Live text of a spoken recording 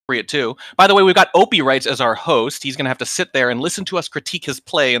appropriate too. By the way, we've got OpiWrites as our host. He's going to have to sit there and listen to us critique his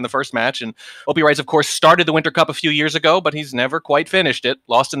play in the first match. And OpiWrites, of course, started the Winter Cup a few years ago, but he's never quite finished it.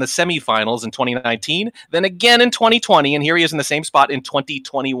 Lost in the semifinals in 2019, then again in 2020, and here he is in the same spot in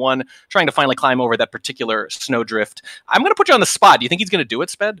 2021, trying to finally climb over that particular snowdrift. I'm going to put you on the spot. Do you think he's going to do it,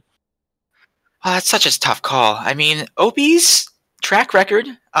 Sped? That's such a tough call. I mean, Opie's track record,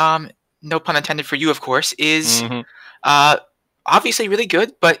 no pun intended for you, of course, is obviously really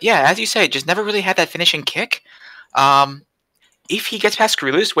good. But yeah, as you say, just never really had that finishing kick. If he gets past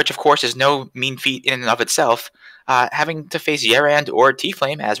skrewwl00se, which of course is no mean feat in and of itself, having to face Yerand or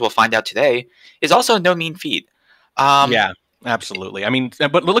T-Flame, as we'll find out today, is also no mean feat. Yeah. Absolutely. I mean,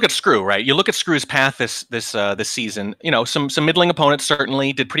 but look at Skrew, right? You look at Skrew's path this season. You know, some middling opponents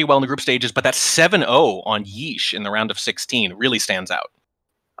certainly did pretty well in the group stages, but that 7-0 on Yeesh in the round of 16 really stands out.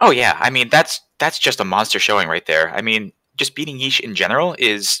 Oh yeah, I mean that's just a monster showing right there. I mean, just beating Yeesh in general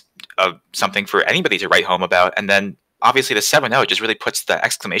is something for anybody to write home about, and then obviously the 7-0 just really puts the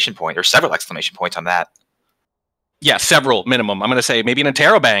exclamation point or several exclamation points on that. Yeah, several minimum. I'm going to say maybe an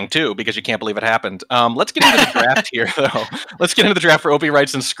interrobang too, because you can't believe it happened. Let's get into the draft here, though. Let's get into the draft for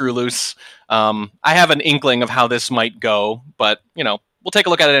OpiWrites and skrewwl00se. I have an inkling of how this might go, but you know, we'll take a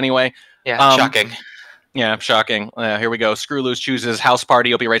look at it anyway. Yeah, shocking. Yeah, shocking. Here we go. skrewwl00se chooses House Party.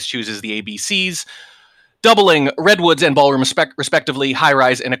 OpiWrites chooses the ABCs. Doubling Redwoods and Ballroom respectively, High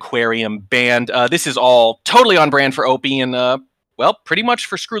Rise and Aquarium Band. This is all totally on brand for Opie and well, pretty much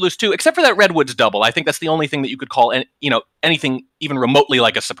for skrewwl00se too, except for that Redwoods double. I think that's the only thing that you could call, anything even remotely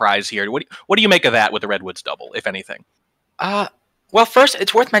like a surprise here. What do you make of that with the Redwoods double, if anything? Well, first,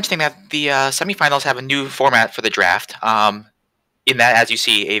 it's worth mentioning that the semifinals have a new format for the draft. In that, as you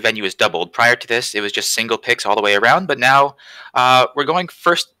see, a venue is doubled. Prior to this, it was just single picks all the way around, but now we're going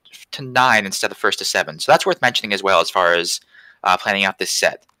 1st to 9 instead of 1st to 7. So that's worth mentioning as well as far as planning out this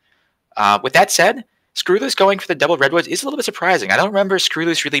set. With that said, skrewwl00se going for the double Redwoods is a little bit surprising. I don't remember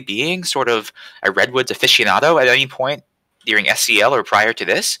skrewwl00se really being sort of a Redwoods aficionado at any point during SCL or prior to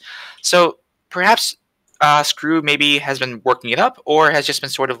this. So perhaps Skrew maybe has been working it up or has just been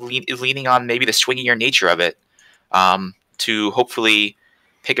sort of leaning on maybe the swingier nature of it to hopefully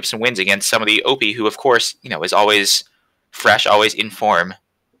pick up some wins against some of the Opie, who of course, is always fresh, always in form.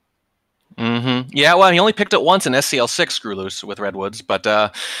 Yeah, well, he only picked it once in SCL 6 skrewwl00se with Redwoods, but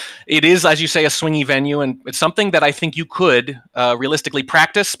it is, as you say, a swingy venue, and it's something that I think you could realistically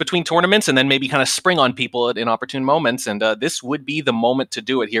practice between tournaments and then maybe kind of spring on people at inopportune moments, and this would be the moment to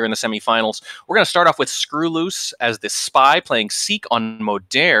do it here in the semifinals. We're going to start off with skrewwl00se as the spy playing Seek on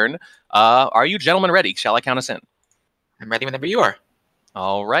Modern. Are you gentlemen ready? Shall I count us in? I'm ready whenever you are.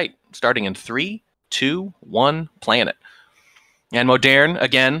 All right, starting in 3, 2, 1, playing it. And Modern,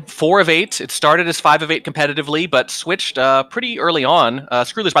 again, 4 of 8. It started as 5 of 8 competitively, but switched pretty early on.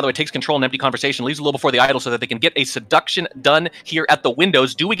 skrewwl00se, by the way, takes control in empty conversation, leaves a little before the idol so that they can get a seduction done here at the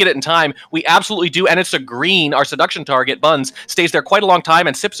windows. Do we get it in time? We absolutely do, and it's a green. Our seduction target, Buns, stays there quite a long time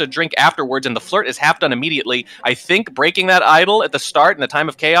and sips a drink afterwards, and the flirt is half done immediately. I think breaking that idol at the start in the time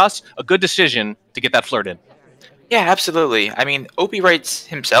of chaos, a good decision to get that flirt in. Yeah, absolutely. I mean, OpiWrites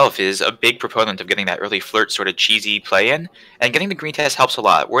himself is a big proponent of getting that early flirt sort of cheesy play in, and getting the green test helps a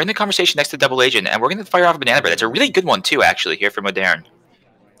lot. We're in the conversation next to Double Agent, and we're going to fire off a banana bread. It's a really good one, too, actually, here for Modern.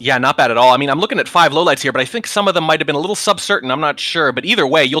 Yeah, not bad at all. I mean, I'm looking at 5 lowlights here, but I think some of them might have been a little subcertain. I'm not sure. But either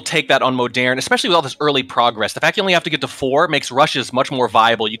way, you'll take that on Modern, especially with all this early progress. The fact you only have to get to 4 makes rushes much more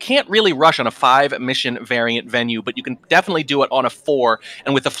viable. You can't really rush on a 5-mission variant venue, but you can definitely do it on a 4.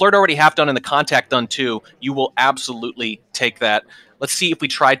 And with the flirt already half done and the contact done too, you will absolutely take that. Let's see if we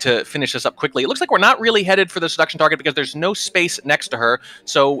try to finish this up quickly. It looks like we're not really headed for the seduction target because there's no space next to her.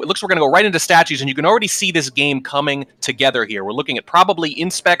 So it looks we're going to go right into statues, and you can already see this game coming together here. We're looking at probably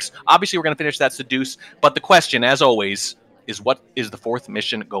inspecs. Obviously, we're going to finish that seduce. But the question, as always, is what is the 4th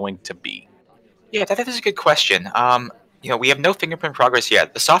mission going to be? Yeah, that is a good question. We have no fingerprint progress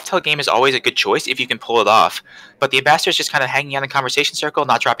yet. The Softail game is always a good choice if you can pull it off, but the ambassador's just kind of hanging out in the conversation circle,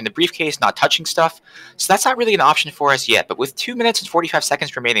 not dropping the briefcase, not touching stuff, so that's not really an option for us yet. But with 2 minutes and 45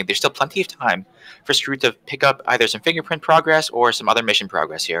 seconds remaining, there's still plenty of time for Skrew to pick up either some fingerprint progress or some other mission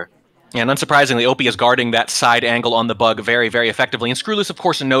progress here. And unsurprisingly, Opie is guarding that side angle on the bug very, very effectively. And skrewwl00se, of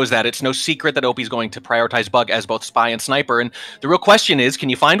course, knows that. It's no secret that Opie's going to prioritize bug as both spy and sniper. And the real question is, can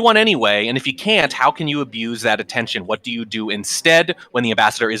you find one anyway? And if you can't, how can you abuse that attention? What do you do instead when the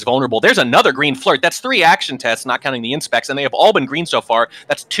ambassador is vulnerable? There's another green flirt. That's 3 action tests, not counting the inspects, and they have all been green so far.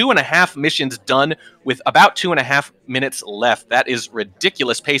 That's 2.5 missions done with about 2.5 minutes left. That is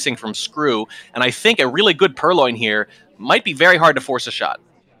ridiculous pacing from Skrew. And I think a really good purloin here might be very hard to force a shot.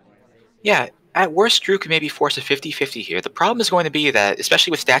 Yeah, At worst, Drew could maybe force a 50-50 here. The problem is going to be that,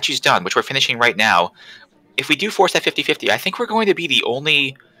 especially with statues done, which we're finishing right now, if we do force that 50-50, I think we're going to be the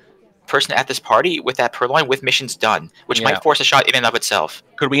only person at this party with that purloin with missions done, which Yeah. might force a shot in and of itself.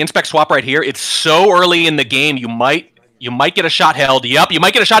 Could we inspect swap right here? It's so early in the game, you might get a shot held. Yep, you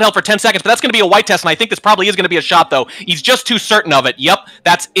might get a shot held for 10 seconds, but that's going to be a white test, and I think this probably is going to be a shot, though. He's just too certain of it. Yep,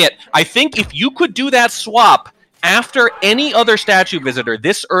 that's it. I think if you could do that swap after any other statue visitor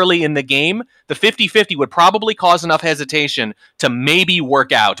this early in the game, the 50-50 would probably cause enough hesitation to maybe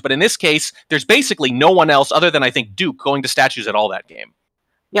work out. But in this case, there's basically no one else other than, I think, Duke going to statues at all that game.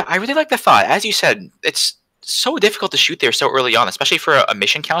 Yeah, I really like the thought. As you said, it's so difficult to shoot there so early on, especially for a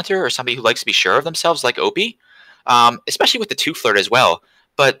mission counter or somebody who likes to be sure of themselves like Opie, especially with the 2 flirt as well.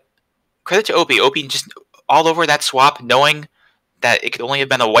 But credit to Opie. Opie just all over that swap, knowing that it could only have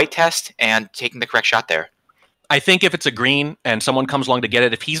been a white test and taking the correct shot there. I think if it's a green and someone comes along to get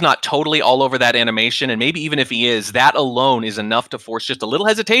it, if he's not totally all over that animation, and maybe even if he is, that alone is enough to force just a little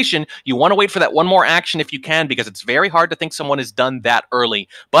hesitation. You want to wait for that one more action if you can, because it's very hard to think someone is done that early.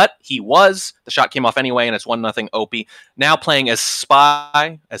 But he was. The shot came off anyway, and it's 1-0 Opie. Now playing as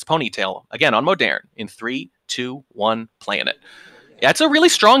Spy, as Ponytail, again on Modern, in 3, 2, 1, playing it. Yeah, it's a really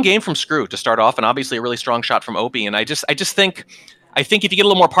strong game from Screw to start off, and obviously a really strong shot from Opie. And I just think if you get a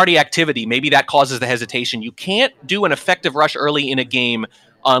little more party activity, maybe that causes the hesitation. You can't do an effective rush early in a game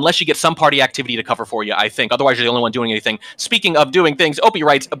unless you get some party activity to cover for you, I think. Otherwise, you're the only one doing anything. Speaking of doing things, Opie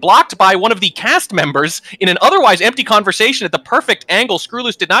writes, blocked by one of the cast members in an otherwise empty conversation at the perfect angle.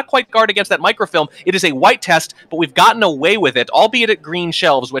 Skrewwl00se did not quite guard against that microfilm. It is a white test, but we've gotten away with it, albeit at green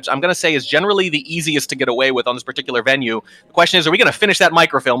shelves, which I'm going to say is generally the easiest to get away with on this particular venue. The question is, are we going to finish that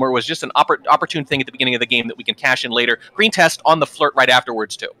microfilm, or was just an opportune thing at the beginning of the game that we can cash in later? Green test on the flirt right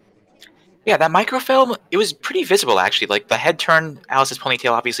afterwards, too. Yeah, that microfilm, it was pretty visible, actually. Like, the head turn, Alice's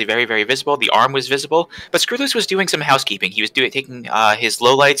ponytail, obviously very, very visible. The arm was visible. But Skrewwl00se was doing some housekeeping. He was taking his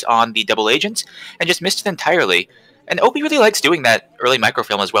lowlights on the double agents and just missed it entirely. And Opie really likes doing that early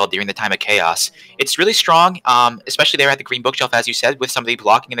microfilm as well during the time of chaos. It's really strong, especially there at the green bookshelf, as you said, with somebody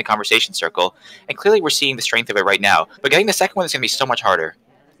blocking in the conversation circle. And clearly we're seeing the strength of it right now. But getting the second one is going to be so much harder.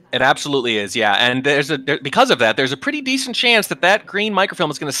 It absolutely is, yeah. And because of that, there's a pretty decent chance that green microfilm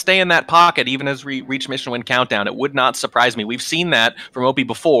is going to stay in that pocket even as we reach mission win countdown. It would not surprise me. We've seen that from Opie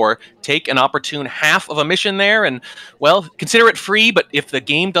before. Take an opportune half of a mission there and, well, consider it free, but if the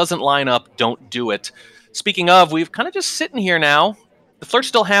game doesn't line up, don't do it. Speaking of, we've kind of just sitting here now. The flirt's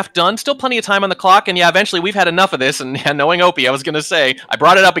still half done, still plenty of time on the clock, and yeah, eventually we've had enough of this, and yeah, knowing Opie, I was going to say, I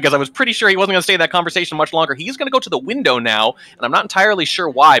brought it up because I was pretty sure he wasn't going to stay in that conversation much longer. He's going to go to the window now, and I'm not entirely sure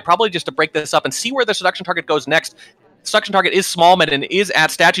why, probably just to break this up and see where the seduction target goes next. Seduction target is small med and is at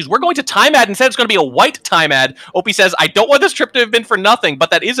statues. We're going to time ad instead. It's going to be a white time ad. Opie says, I don't want this trip to have been for nothing,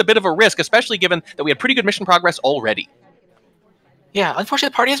 but that is a bit of a risk, especially given that we had pretty good mission progress already. Yeah,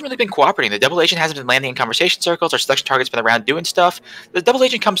 unfortunately, the party hasn't really been cooperating. The double agent hasn't been landing in conversation circles. Our selection target's been around doing stuff. The double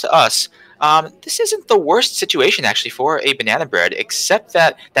agent comes to us. This isn't the worst situation, actually, for a banana bread, except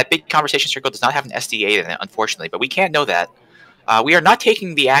that that big conversation circle does not have an SDA in it, unfortunately. But we can't know that. We are not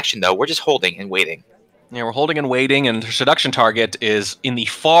taking the action, though. We're just holding and waiting. Yeah, we're holding and waiting, and the seduction target is in the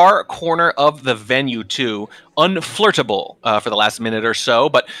far corner of the venue, too. Unflirtable for the last minute or so,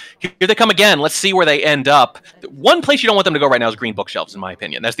 but here they come again. Let's see where they end up. One place you don't want them to go right now is green bookshelves, in my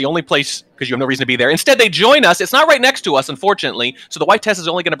opinion. That's the only place, because you have no reason to be there. Instead, they join us. It's not right next to us, unfortunately, so the white test is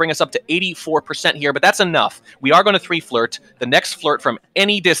only going to bring us up to 84% here, but that's enough. We are going to 3-flirt. The next flirt from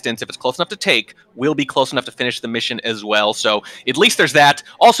any distance, if it's close enough to take, will be close enough to finish the mission as well, so at least there's that.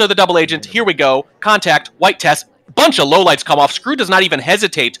 Also, the double agent, here we go. Contact, white test. Bunch of lowlights come off. Screw does not even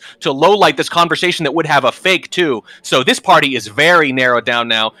hesitate to lowlight this conversation that would have a fake too. So this party is very narrowed down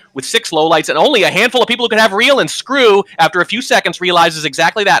now with 6 lowlights and only a handful of people who could have real, and Screw, after a few seconds, realizes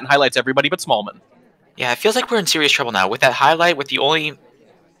exactly that and highlights everybody but Smallman. Yeah, it feels like we're in serious trouble now. With that highlight, with the only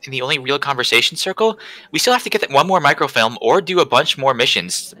real conversation circle, we still have to get that one more microfilm or do a bunch more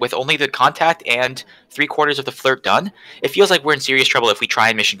missions with only the contact and 3/4 of the flirt done. It feels like we're in serious trouble if we try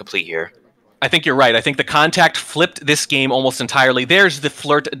and mission complete here. I think you're right. I think the contact flipped this game almost entirely. There's the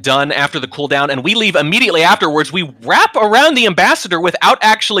flirt done after the cooldown, and we leave immediately afterwards. We wrap around the ambassador without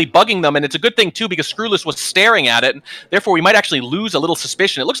actually bugging them, and it's a good thing, too, because Skrewwl00se was staring at it, and therefore we might actually lose a little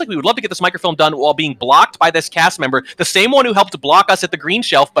suspicion. It looks like we would love to get this microfilm done while being blocked by this cast member, the same one who helped block us at the green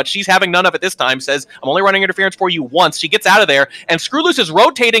shelf, but she's having none of it this time, says, I'm only running interference for you once. She gets out of there, and Skrewwl00se is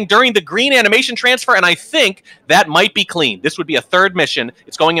rotating during the green animation transfer, and I think that might be clean. This would be a 3rd mission.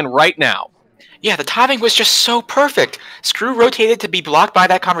 It's going in right now. Yeah, the timing was just so perfect. Screw rotated to be blocked by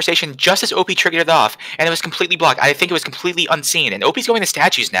that conversation just as OP triggered it off, and it was completely blocked. I think it was completely unseen, and OP's going to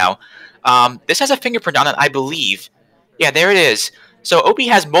statues now. This has a fingerprint on it, I believe. Yeah, there it is. So OP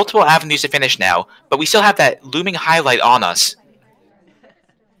has multiple avenues to finish now, but we still have that looming highlight on us.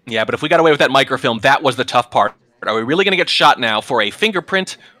 Yeah, but if we got away with that microfilm, that was the tough part. Are we really going to get shot now for a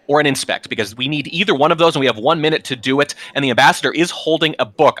fingerprint or an inspect? Because we need either one of those, and we have 1 minute to do it. And the ambassador is holding a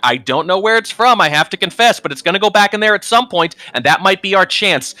book. I don't know where it's from, I have to confess, but it's going to go back in there at some point, and that might be our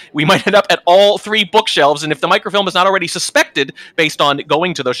chance. We might end up at all 3 bookshelves, and if the microfilm is not already suspected based on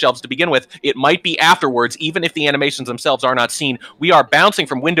going to those shelves to begin with, it might be afterwards, even if the animations themselves are not seen. We are bouncing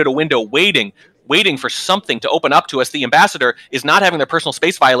from window to window, waiting for something to open up to us. The ambassador is not having their personal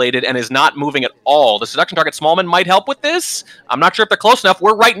space violated and is not moving at all. The seduction target Smallman might help with this. I'm not sure if they're close enough.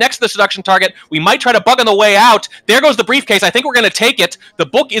 We're right next to the seduction target. We might try to bug on the way out. There goes the briefcase. I think we're going to take it. The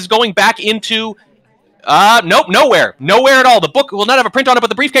book is going back into... nope, nowhere. Nowhere at all. The book will not have a print on it, but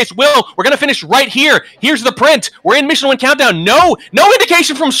the briefcase will. We're going to finish right here. Here's the print. We're in Mission 1 countdown. No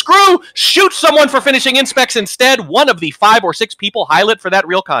indication from Screw. Shoot someone for finishing inspects instead. One of the 5 or 6 people highlight for that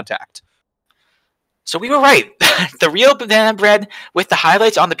real contact. So we were right. The real banana bread with the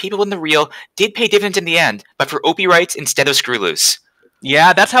highlights on the people in the reel did pay dividends in the end, but for OpiWrites instead of skrewwl00se.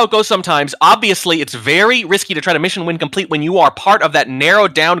 Yeah, that's how it goes sometimes. Obviously, it's very risky to try to mission win complete when you are part of that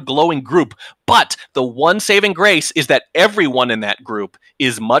narrowed down glowing group. But the one saving grace is that everyone in that group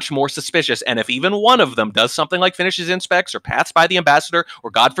is much more suspicious. And if even one of them does something like finishes inspects or paths by the ambassador,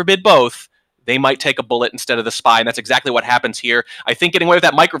 or God forbid both, they might take a bullet instead of the spy, and that's exactly what happens here. I think getting away with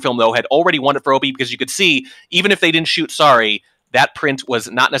that microfilm, though, had already won it for OP, because you could see, even if they didn't shoot sorry, that print was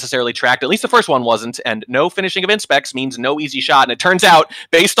not necessarily tracked. At least the first one wasn't, and no finishing of inspects means no easy shot. And it turns out,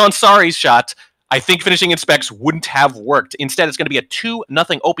 based on sorry's shot, I think finishing inspects wouldn't have worked. Instead, it's going to be a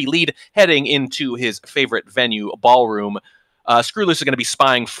 2-0 OP lead heading into his favorite venue, Ballroom. skrewwl00se is going to be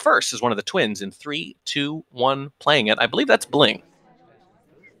spying first as one of the twins in 3, 2, 1, playing it. I believe that's Bling.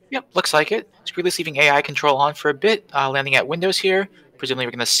 Yep, looks like it. skrewwl00se leaving AI control on for a bit, landing at windows here. Presumably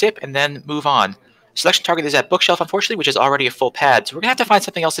we're going to sip and then move on. Selection target is at bookshelf, unfortunately, which is already a full pad, so we're going to have to find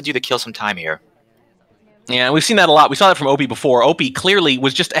something else to do to kill some time here. Yeah, we've seen that a lot. We saw that from Opie before. Opie clearly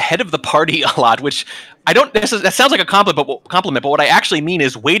was just ahead of the party a lot, which I don't. That sounds like a compliment, but what I actually mean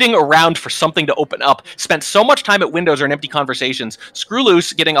is waiting around for something to open up. Spent so much time at windows or in empty conversations.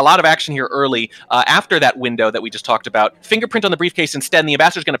 skrewwl00se getting a lot of action here early after that window that we just talked about. Fingerprint on the briefcase instead, and the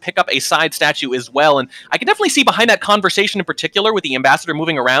ambassador's going to pick up a side statue as well. And I can definitely see behind that conversation in particular with the ambassador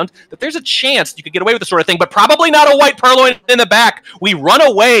moving around that there's a chance you could get away with this sort of thing, but probably not a white purloin in the back. We run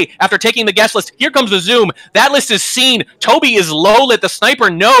away after taking the guest list. Here comes the zoom. That list is seen. Toby is low lit. The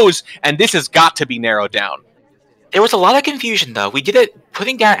sniper knows, and this has got to be narrowed down. There was a lot of confusion, though. We did it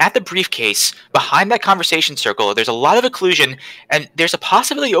putting down at the briefcase behind that conversation circle. There's a lot of occlusion, and there's a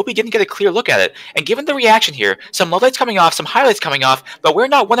possibility Opie didn't get a clear look at it. And given the reaction here, some lowlights coming off, some highlights coming off, but we're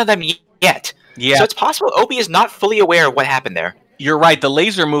not one of them yet. Yeah. So it's possible Opie is not fully aware of what happened there. You're right. The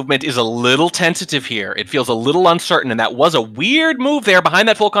laser movement is a little tentative here. It feels a little uncertain, and that was a weird move there behind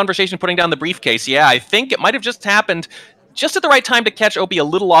that full conversation, putting down the briefcase. Yeah, I think it might have just happened just at the right time to catch Opie a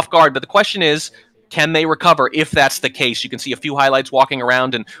little off guard, but the question is, can they recover if that's the case? You can see a few highlights walking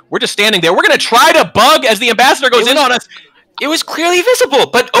around, and we're just standing there. We're going to try to bug as the ambassador goes in on us. It was clearly visible,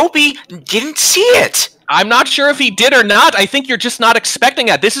 but Opie didn't see it. I'm not sure if he did or not. I think you're just not expecting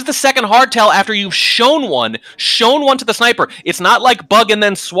that. This is the second hardtail after you've shown one to the sniper. It's not like bug and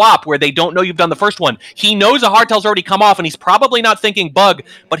then swap where they don't know you've done the first one. He knows a hardtail's already come off, and he's probably not thinking bug,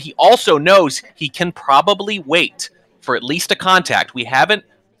 but he also knows he can probably wait for at least a contact.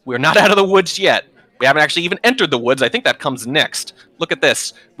 We're not out of the woods yet. We haven't actually even entered the woods. I think that comes next. Look at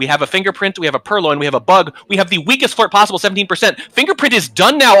this. We have a fingerprint, we have a purloin, we have a bug, we have the weakest flirt possible, 17%. Fingerprint is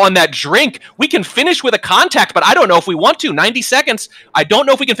done now on that drink. We can finish with a contact, but I don't know if we want to. 90 seconds. I don't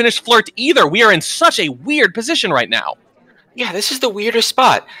know if we can finish flirt either. We are in such a weird position right now. Yeah, this is the weirdest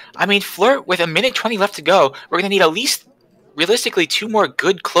spot. I mean, flirt with 1:20 left to go, we're going to need at least, realistically, 2 more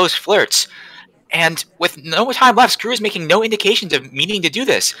good close flirts. And with no time left, Screw is making no indications of meaning to do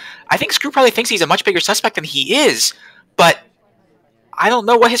this. I think Screw probably thinks he's a much bigger suspect than he is, but I don't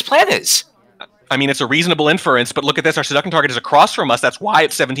know what his plan is. I mean, it's a reasonable inference, but look at this. Our seduction target is across from us. That's why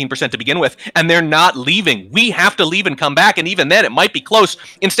it's 17% to begin with, and they're not leaving. We have to leave and come back, and even then, it might be close.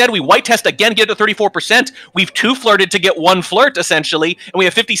 Instead, we white test again, get to 34%. We've 2 flirted to get 1 flirt, essentially, and we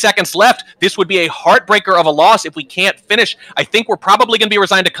have 50 seconds left. This would be a heartbreaker of a loss if we can't finish. I think we're probably going to be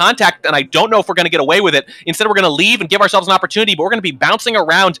resigned to contact, and I don't know if we're going to get away with it. Instead, we're going to leave and give ourselves an opportunity, but we're going to be bouncing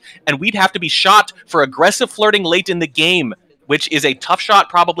around, and we'd have to be shot for aggressive flirting late in the game. which is a tough shot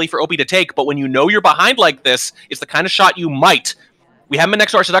probably for Opie to take. But when you know you're behind like this, it's the kind of shot you might. We haven't been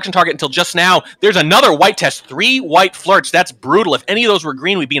next to our seduction target until just now. There's another white test. 3 white flirts. That's brutal. If any of those were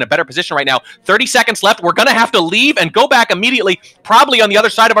green, we'd be in a better position right now. 30 seconds left. We're going to have to leave and go back immediately. Probably on the other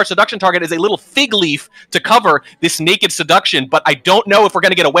side of our seduction target is a little fig leaf to cover this naked seduction, but I don't know if we're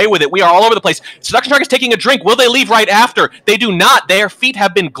going to get away with it. We are all over the place. Seduction target's taking a drink. Will they leave right after? They do not. Their feet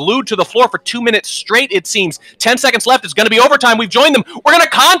have been glued to the floor for 2 minutes straight, it seems. 10 seconds left. It's going to be overtime. We've joined them. We're going to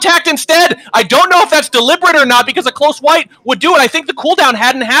contact instead. I don't know if that's deliberate or not because a close white would do it. I think the cooldown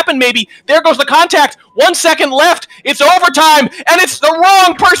hadn't happened maybe. There goes the contact. 1 second left. It's overtime, and it's the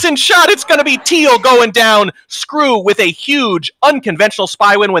wrong person shot. It's going to be Teal going down. Screw with a huge, unconventional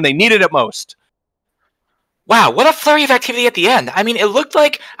spy win when they needed it most. Wow, what a flurry of activity at the end. I mean, it looked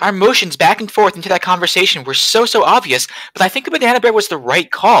like our motions back and forth into that conversation were so obvious, but I think the banana bread was the right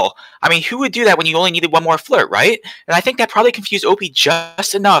call. I mean, who would do that when you only needed one more flirt, right? And I think that probably confused Opie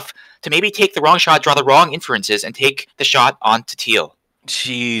just enough to maybe take the wrong shot, draw the wrong inferences, and take the shot onto Teal.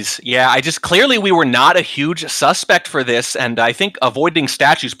 Jeez. Yeah, clearly we were not a huge suspect for this, and I think avoiding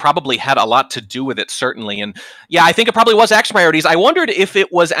statues probably had a lot to do with it, certainly. And yeah, I think it probably was action priorities. I wondered if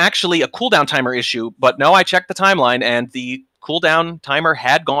it was actually a cooldown timer issue, but no, I checked the timeline, and the cooldown timer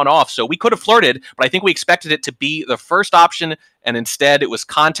had gone off, so we could have flirted, but I think we expected it to be the first option, and instead it was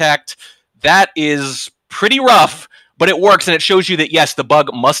contact. That is pretty rough, but it works, and it shows you that, yes, the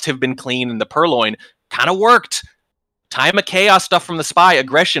bug must have been clean, and the purloin kind of worked. Time of chaos stuff from the spy.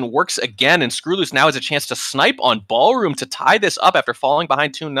 Aggression works again, and skrewwl00se now has a chance to snipe on Ballroom to tie this up after falling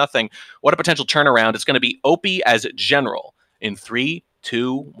behind 2-0. What a potential turnaround. It's going to be Opie as general in 3,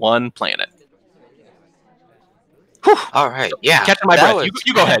 2, 1, planet. Whew. All right, yeah. Catching my breath.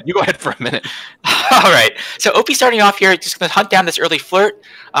 You go ahead. You go ahead for a minute. All right. So Opie starting off here, just going to hunt down this early flirt.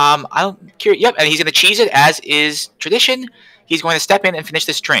 Yep, and he's going to cheese it as is tradition. He's going to step in and finish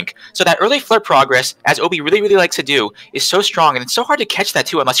this drink. So that early flirt progress, as Opie really likes to do, is so strong, and it's so hard to catch that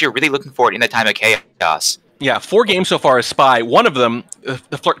too unless you're really looking for it in the time of chaos. Yeah, 4 games so far as Spy. One of them,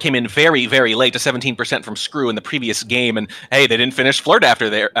 the flirt came in very late to 17% from Screw in the previous game, and hey, they didn't finish flirt after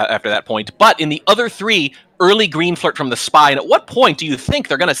that point. But in the other 3, early green flirt from the Spy. And at what point do you think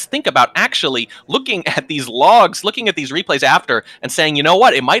they're going to think about actually looking at these logs, looking at these replays after, and saying, you know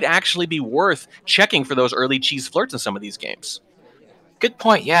what, it might actually be worth checking for those early cheese flirts in some of these games? Good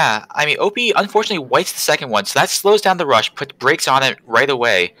point, yeah. I mean, Opie unfortunately whites the second one, so that slows down the rush, puts brakes on it right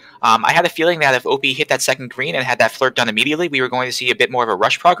away. I had a feeling that if Opie hit that second green and had that flirt done immediately, we were going to see a bit more of a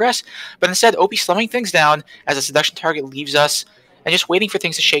rush progress. But instead, Opie slowing things down as the seduction target leaves us and just waiting for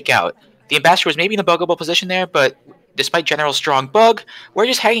things to shake out. The ambassador was maybe in a buggable position there, but despite General's strong bug, we're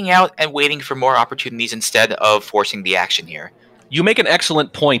just hanging out and waiting for more opportunities instead of forcing the action here. You make an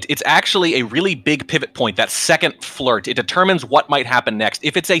excellent point. It's actually a really big pivot point, that second flirt. It determines what might happen next.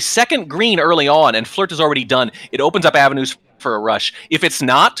 If it's a second green early on and flirt is already done, it opens up avenues for a rush. If it's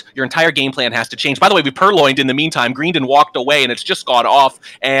not, your entire game plan has to change. By the way, we purloined in the meantime. Greenden walked away, and it's just gone off.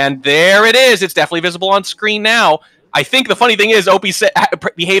 And there it is. It's definitely visible on screen now. I think the funny thing is Opie's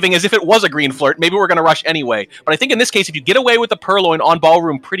behaving as if it was a green flirt. Maybe we're going to rush anyway. But I think in this case, if you get away with the purloin on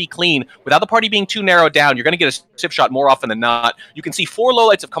Ballroom pretty clean, without the party being too narrowed down, you're going to get a sip shot more often than not. You can see 4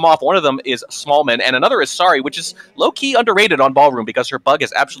 lowlights have come off. One of them is Smallman, and another is Sorry, which is low-key underrated on Ballroom because her bug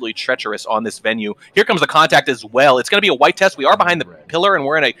is absolutely treacherous on this venue. Here comes the contact as well. It's going to be a white test. We are behind the pillar, and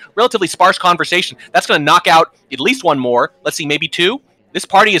we're in a relatively sparse conversation. That's going to knock out at least 1 more. Let's see, maybe 2. This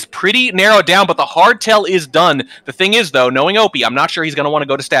party is pretty narrowed down, but the hard tell is done. The thing is, though, knowing Opie, I'm not sure he's going to want to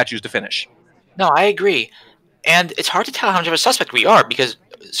go to statues to finish. No, I agree. And it's hard to tell how much of a suspect we are because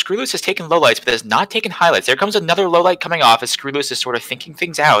skrewwl00se has taken lowlights, but has not taken highlights. There comes another lowlight coming off as skrewwl00se is sort of thinking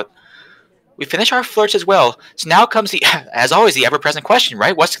things out. We finish our flirts as well. So now comes the, as always, the ever-present question,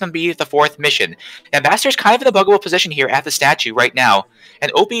 right? What's going to be the 4th mission? Ambassador's kind of in a buggable position here at the statue right now.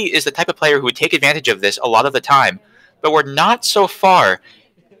 And Opie is the type of player who would take advantage of this a lot of the time. But we're not so far.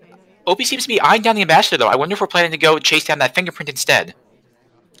 Opie seems to be eyeing down the ambassador, though. I wonder if we're planning to go chase down that fingerprint instead.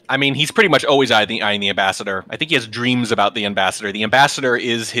 I mean, he's pretty much always eyeing the ambassador. I think he has dreams about the ambassador. The ambassador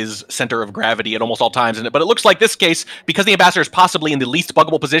is his center of gravity at almost all times. But it looks like this case, because the ambassador is possibly in the least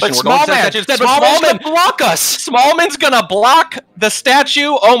buggable position, but we're going to the statue instead. Smallman's going to block us. Smallman's going to block the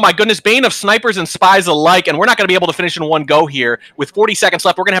statue. Oh my goodness, bane of snipers and spies alike. And we're not going to be able to finish in one go here. With 40 seconds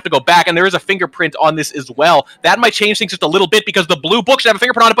left, we're going to have to go back. And there is a fingerprint on this as well. That might change things just a little bit because the blue book should have a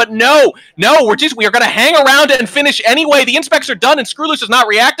fingerprint on it. But no, we are going to hang around and finish anyway. The inspects are done and skrewwl00se is not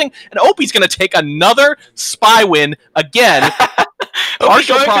reacting. And Opie's going to take another spy win again. Opie's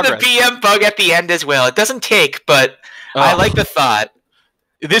going for the PM bug at the end as well. It doesn't take, but I like the thought.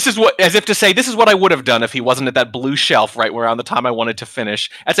 This is what, as if to say, this is what I would have done if he wasn't at that blue shelf right around the time I wanted to finish.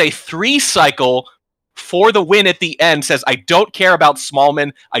 That's a 3-cycle for the win at the end. Says, I don't care about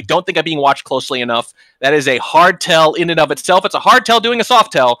Smallman. I don't think I'm being watched closely enough. That is a hard tell in and of itself. It's a hard tell doing a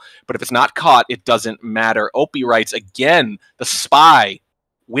soft tell, but if it's not caught, it doesn't matter. OpiWrites, again, the spy,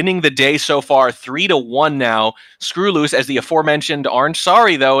 winning the day so far, 3-1 now. Skrewwl00se, as the aforementioned Orange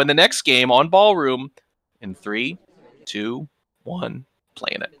Sorry, though, in the next game on Ballroom. In 3, 2, 1,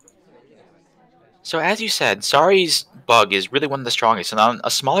 playing it. So as you said, Sari's bug is really one of the strongest, and on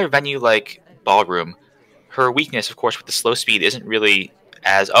a smaller venue like Ballroom, her weakness, of course, with the slow speed isn't really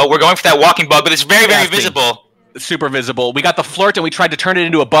as... Oh, we're going for that walking bug, but it's very, very visible. Super visible. We got the flirt, and we tried to turn it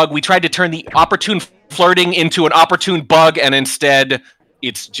into a bug. We tried to turn the opportune flirting into an opportune bug, and instead,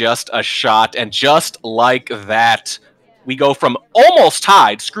 it's just a shot. And just like that, we go from almost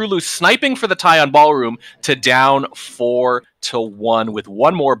tied, Skrewwl00se sniping for the tie on Ballroom, to down 4-1 with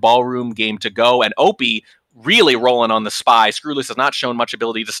one more Ballroom game to go. And Opie really rolling on the spy. Skrewwl00se has not shown much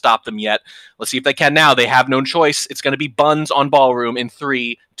ability to stop them yet. Let's see if they can now. They have no choice. It's going to be Buns on Ballroom in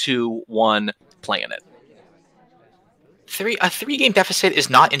 3, 2, 1, playing it. A 3-game deficit is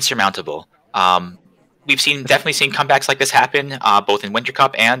not insurmountable. We've definitely seen comebacks like this happen, both in Winter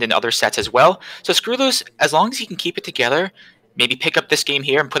Cup and in other sets as well. So Skrewwl00se, as long as he can keep it together, maybe pick up this game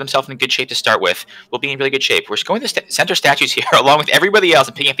here and put himself in good shape to start with, will be in really good shape. We're just going to center statues here along with everybody else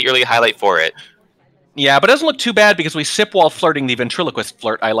and picking up the early highlight for it. Yeah, but it doesn't look too bad because we sip while flirting, the ventriloquist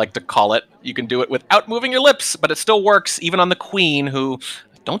flirt, I like to call it. You can do it without moving your lips, but it still works, even on the queen, who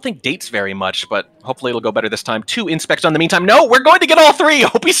don't think dates very much, but hopefully it'll go better this time. 2 inspects on the meantime. No, we're going to get all 3.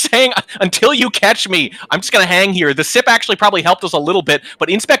 Opie's saying, until you catch me, I'm just going to hang here. The sip actually probably helped us a little bit,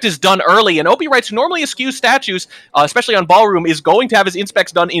 but inspect is done early, and OpiWrites, who normally eschews statues, especially on Ballroom, is going to have his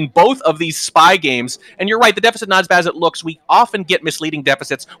inspects done in both of these spy games. And you're right, the deficit not as bad as it looks. We often get misleading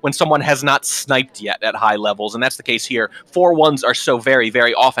deficits when someone has not sniped yet at high levels, and that's the case here. 4 1s are so very,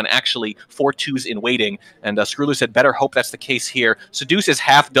 very often actually 4 2s in waiting, and Skrewwl00se had better hope that's the case here. Seduce is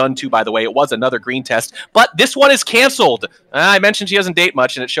half done too, by the way. It was another green test, but this one is canceled. I mentioned she doesn't date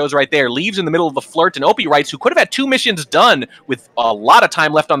much, and it shows right there. Leaves in the middle of the flirt, and OpiWrites, who could have had 2 missions done with a lot of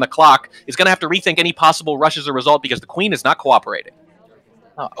time left on the clock, is going to have to rethink any possible rush as a result because the queen is not cooperating.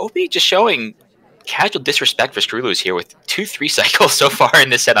 Opie just showing casual disrespect for Skrewwl00se here with 2 3-cycles so far in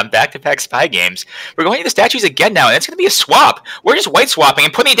this set on back-to-back spy games. We're going to the statues again now, and it's going to be a swap. We're just white swapping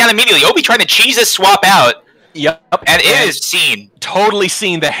and putting it down immediately. Opie trying to cheese this swap out. Yep. And it is seen. Totally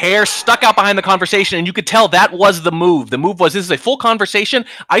seen. The hair stuck out behind the conversation, and you could tell that was the move. The move was, this is a full conversation.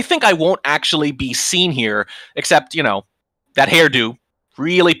 I think I won't actually be seen here, except, you know, that hairdo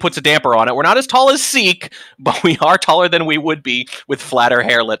really puts a damper on it. We're not as tall as Seek, but we are taller than we would be with flatter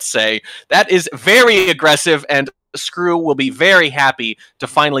hair, let's say. That is very aggressive, and Screw will be very happy to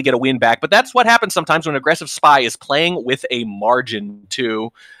finally get a win back. But that's what happens sometimes when an aggressive spy is playing with a margin,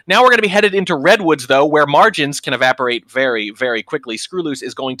 too. Now we're going to be headed into Redwoods, though, where margins can evaporate very, very quickly. Skrewwl00se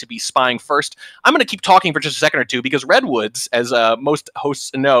is going to be spying first. I'm going to keep talking for just a second or two, because Redwoods, as most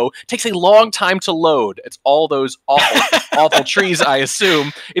hosts know, takes a long time to load. It's all those awful, awful trees, I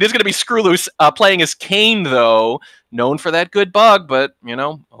assume. It is going to be Skrewwl00se playing as Kane, though, known for that good bug, but, you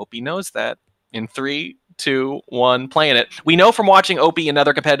know, Opie knows that. In 3, 2, 1, playing it. We know from watching Opie in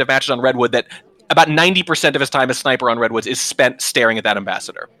other competitive matches on Redwood that about 90% of his time as sniper on Redwoods is spent staring at that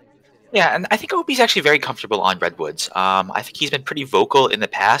ambassador. Yeah, and I think Opie's actually very comfortable on Redwoods. I think he's been pretty vocal in the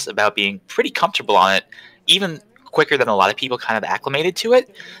past about being pretty comfortable on it, even quicker than a lot of people kind of acclimated to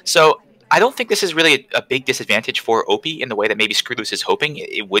it. So I don't think this is really a big disadvantage for Opie in the way that maybe Skrewwl00se is hoping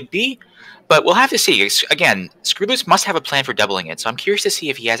it would be. But we'll have to see. Again, Skrewwl00se must have a plan for doubling it, so I'm curious to see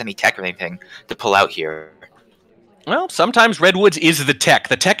if he has any tech or anything to pull out here. Well, sometimes Redwoods is the tech.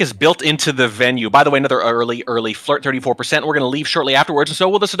 The tech is built into the venue. By the way, another early flirt, 34%. We're going to leave shortly afterwards, and so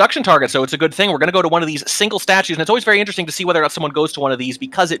will the seduction target, so it's a good thing. We're going to go to one of these single statues, and it's always very interesting to see whether or not someone goes to one of these,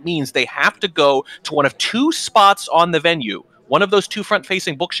 because it means they have to go to one of 2 spots on the venue, one of those 2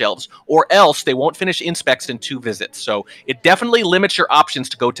 front-facing bookshelves, or else they won't finish inspects in 2 visits. So it definitely limits your options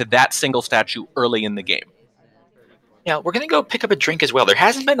to go to that single statue early in the game. Yeah, we're going to go pick up a drink as well. There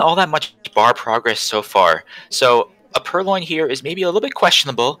hasn't been all that much bar progress so far. So a purloin here is maybe a little bit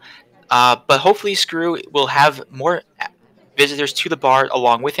questionable, but hopefully Screw will have more visitors to the bar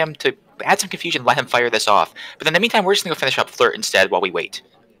along with him to add some confusion, let him fire this off. But in the meantime, we're just going to go finish up Flirt instead while we wait.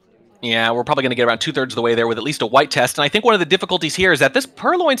 Yeah, we're probably going to get around 2/3 of the way there with at least a white test. And I think one of the difficulties here is that this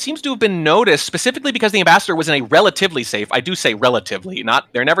purloin seems to have been noticed specifically because the ambassador was in a relatively safe, I do say relatively, not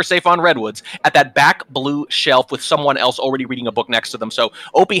they're never safe on redwoods, at that back blue shelf with someone else already reading a book next to them. So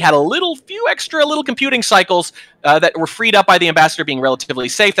Opie had a few extra little computing cycles that were freed up by the ambassador being relatively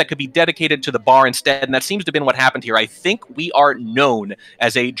safe that could be dedicated to the bar instead. And that seems to have been what happened here. I think we are known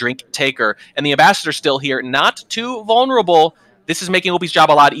as a drink taker. And the ambassador's still here, not too vulnerable. This is making Opie's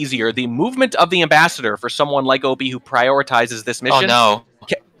job a lot easier. The movement of the ambassador for someone like Opie who prioritizes this mission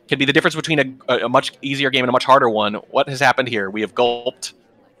can be the difference between a much easier game and a much harder one. What has happened here? We have gulped.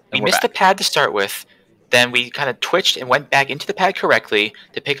 We missed the pad to start with. Then we kind of twitched and went back into the pad correctly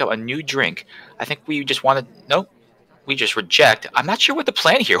to pick up a new drink. I think we just wanted... Nope. We just reject. I'm not sure what the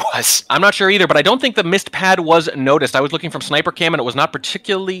plan here was. I'm not sure either, but I don't think the missed pad was noticed. I was looking from sniper cam, and it was not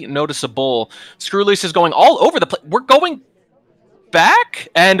particularly noticeable. Skrewwl00se is going all over the place. We're going back,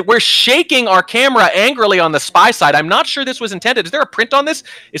 and we're shaking our camera angrily on the spy side. I'm not sure this was intended. Is there a print on this?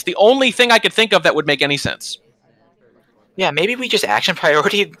 It's the only thing I could think of that would make any sense. Yeah, maybe we just action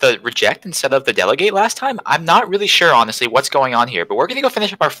priority the reject instead of the delegate last time. I'm not really sure, honestly, what's going on here, but we're going to go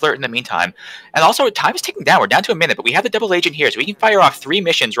finish up our flirt in the meantime. And also, time is ticking down. We're down to a minute, but we have the double agent here, so we can fire off 3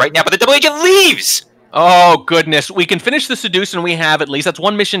 missions right now, but the double agent leaves! Oh, goodness. We can finish the seduce, and we have at least. That's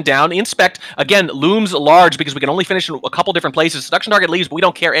 1 mission down. Inspect, again, looms large because we can only finish in a couple different places. Seduction target leaves, but we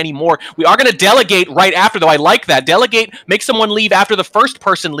don't care anymore. We are going to delegate right after, though. I like that. Delegate, make someone leave after the first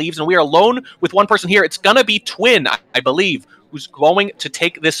person leaves, and we are alone with 1 person here. It's going to be Twin, I believe, who's going to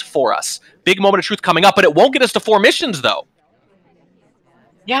take this for us. Big moment of truth coming up, but it won't get us to 4 missions, though.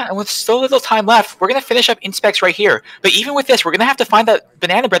 Yeah, and with so little time left, we're going to finish up inspects right here. But even with this, we're going to have to find that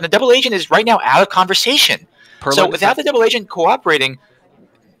banana bread. And the double agent is right now out of conversation. So without the double agent cooperating,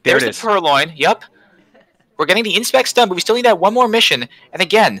 there's the purloin. Yep. We're getting the inspects done, but we still need that 1 more mission. And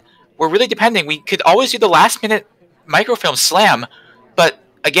again, we're really depending. We could always do the last-minute microfilm slam, but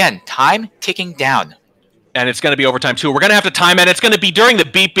again, time ticking down. And it's going to be overtime, too. We're going to have to time it. It's going to be during the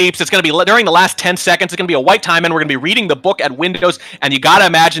beep beeps. It's going to be during the last 10 seconds. It's going to be a white time, and we're going to be reading the book at Windows. And you got to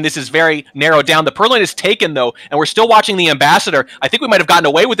imagine this is very narrowed down. The purloin is taken, though, and we're still watching the ambassador. I think we might have gotten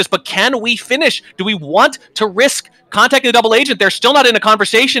away with this, but can we finish? Do we want to risk contacting the double agent? They're still not in a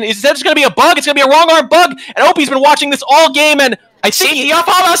conversation. Is that just going to be a bug? It's going to be a wrong arm bug. And Opie's been watching this all game, and I think Safety up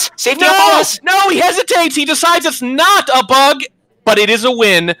on us! Safety up on us! No, he hesitates. He decides it's not a bug, but it is a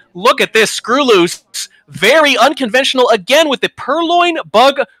win. Look at this. Skrewwl00se. Very unconventional again with the purloin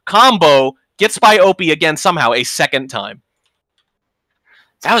bug combo. Gets by Opie again somehow a second time.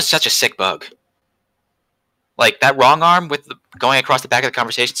 That was such a sick bug. Like that wrong arm with going across the back of the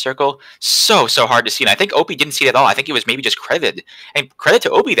conversation circle. So hard to see. And I think Opie didn't see it at all. I think it was maybe just credited. And credit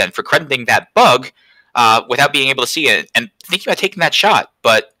to Opie then for crediting that bug without being able to see it and thinking about taking that shot.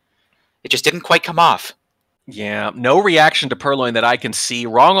 But it just didn't quite come off. Yeah, no reaction to purloin that I can see.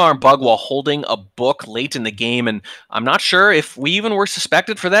 Wrong arm bug while holding a book late in the game, and I'm not sure if we even were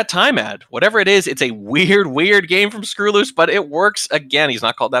suspected for that time ad. Whatever it is, it's a weird game from Skrewwl00se, but it works again. He's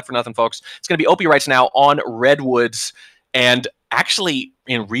not called that for nothing, folks. It's going to be OpiWrites now on Redwoods, and actually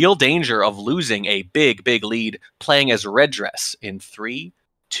in real danger of losing a big lead, playing as Red Dress in 3,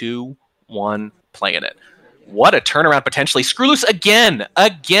 2, 1, playing it. What a turnaround potentially. Skrewwl00se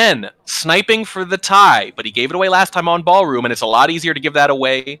again, sniping for the tie, but he gave it away last time on Ballroom, and it's a lot easier to give that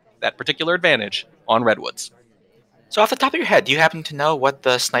away, that particular advantage, on Redwoods. So off the top of your head, do you happen to know what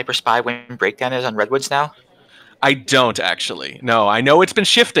the Sniper Spy win breakdown is on Redwoods now? I don't, actually. No, I know it's been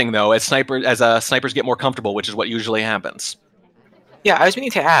shifting, though, as snipers get more comfortable, which is what usually happens. Yeah, I was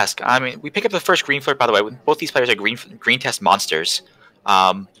meaning to ask. I mean, we pick up the first green flirt, by the way. Both these players are green test monsters.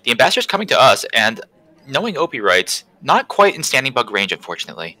 The ambassador's coming to us, and knowing OpiWrites, not quite in standing bug range,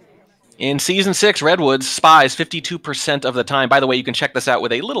 unfortunately. In Season 6, Redwoods spies 52% of the time. By the way, you can check this out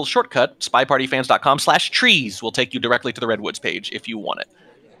with a little shortcut. SpyPartyFans.com/trees will take you directly to the Redwoods page if you want it.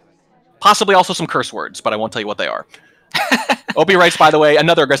 Possibly also some curse words, but I won't tell you what they are. OpiWrites, by the way,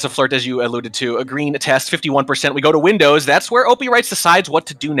 another aggressive flirt, as you alluded to. A green test, 51%. We go to Windows. That's where OpiWrites decides what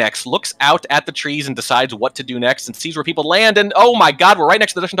to do next. Looks out at the trees and decides what to do next and sees where people land. And oh my god, we're right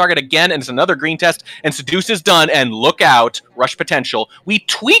next to the seduction target again. And it's another green test. And seduce is done. And look out, rush potential. We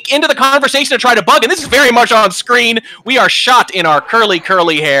tweak into the conversation to try to bug. And this is very much on screen. We are shot in our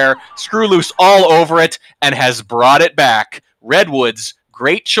curly hair. Skrewwl00se all over it and has brought it back. Redwoods,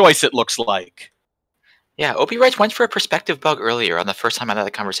 great choice it looks like. Yeah, OpiWrites went for a perspective bug earlier on the first time out of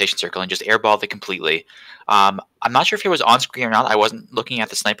the conversation circle and just airballed it completely. I'm not sure if it was on screen or not. I wasn't looking at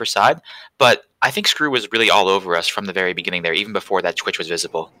the sniper side, but I think Screw was really all over us from the very beginning there, even before that twitch was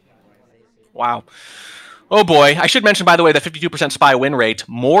visible. Wow. Oh boy, I should mention, by the way, the 52% spy win rate.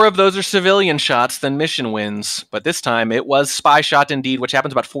 More of those are civilian shots than mission wins, but this time it was spy shot indeed, which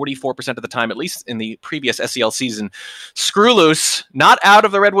happens about 44% of the time, at least in the previous SEL season. Skrewwl00se, not out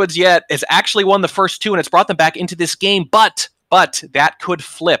of the Redwoods yet, has actually won the first two, and it's brought them back into this game, but that could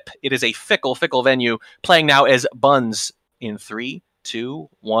flip. It is a fickle venue, playing now as Buns in 3, 2,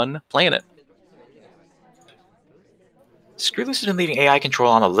 1, playing it. skrewwl00se has been leaving AI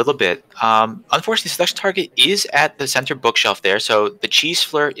control on a little bit. Unfortunately, the selection target is at the center bookshelf there, so the cheese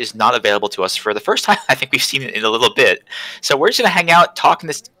flirt is not available to us for the first time. I think we've seen it in a little bit. So we're just going to hang out, talk in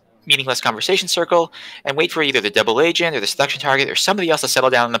this meaningless conversation circle, and wait for either the double agent or the selection target or somebody else to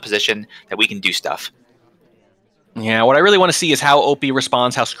settle down in a position that we can do stuff. Yeah, what I really want to see is how OP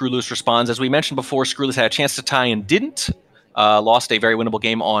responds, how skrewwl00se responds. As we mentioned before, skrewwl00se had a chance to tie and didn't. Lost a very winnable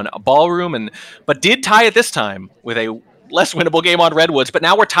game on Ballroom, but did tie it this time with a less winnable game on Redwoods, but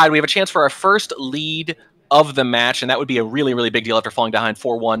now we're tied. We have a chance for our first lead of the match, and that would be a really big deal after falling behind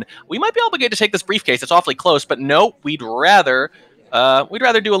 4-1. We might be obligated to take this briefcase. It's awfully close, but no, we'd rather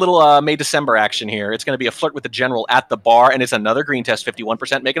do a little May-December action here. It's going to be a flirt with the general at the bar, and it's another green test,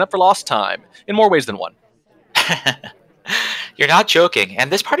 51%, making up for lost time in more ways than one. You're not joking. And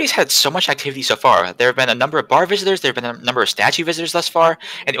this party has had so much activity so far. There have been a number of bar visitors, there have been a number of statue visitors thus far,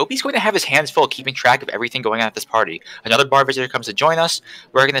 and Opie's going to have his hands full keeping track of everything going on at this party. Another bar visitor comes to join us.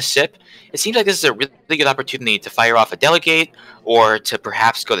 We're going to sip. It seems like this is a really good opportunity to fire off a delegate or to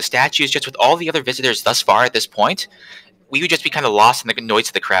perhaps go to statues. Just with all the other visitors thus far at this point, we would just be kind of lost in the noise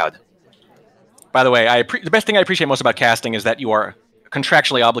of the crowd. By the way, the best thing I appreciate most about casting is that you are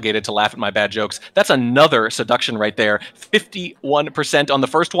contractually obligated to laugh at my bad jokes. That's another seduction right there. 51% on the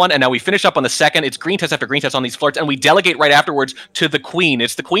first one, and now we finish up on the second. It's green test after green test on these flirts, and we delegate right afterwards to the queen.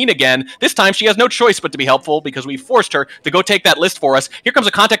 It's the queen again. This time she has no choice but to be helpful because we forced her to go take that list for us. Here comes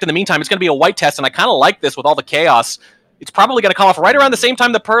a contact in the meantime. It's going to be a white test, and I kind of like this with all the chaos. It's probably going to come off right around the same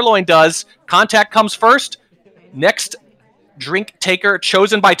time the Purloin does. Contact comes first. Next drink taker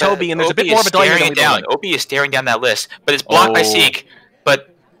chosen by Toby, and there's Opie a bit more of a delay than we down. Opie is staring down that list, but it's blocked by Seek.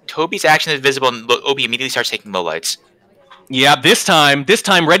 But Toby's action is visible, and Opie immediately starts taking lowlights. Yeah, this time,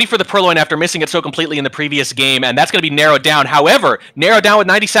 ready for the Purloin after missing it so completely in the previous game, and that's going to be narrowed down. However, narrowed down with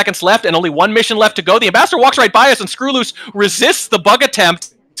 90 seconds left and only one mission left to go. The Ambassador walks right by us, and skrewwl00se resists the bug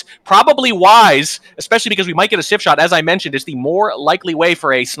attempt. Probably wise, especially because we might get a sip shot. As I mentioned, it's the more likely way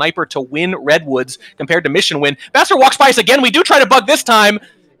for a sniper to win Redwoods compared to mission win. Ambassador walks by us again. We do try to bug this time,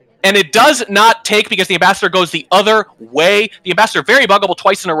 and it does not take because the Ambassador goes the other way. The Ambassador very buggable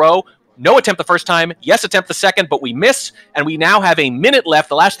twice in a row. No attempt the first time. Yes attempt the second, but we miss, and we now have a minute left,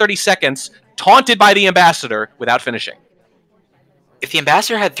 the last 30 seconds, taunted by the Ambassador without finishing. If the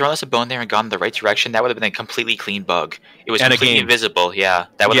Ambassador had thrown us a bone there and gone in the right direction, that would have been a completely clean bug. It was completely invisible. Yeah,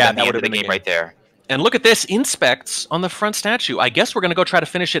 that would have been the end of the game right there. And look at this, inspects on the front statue. I guess we're going to go try to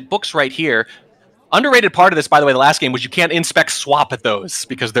finish it. Books right here. Underrated part of this, by the way, the last game was you can't inspect swap at those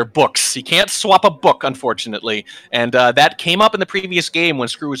because they're books. You can't swap a book, unfortunately. And that came up in the previous game when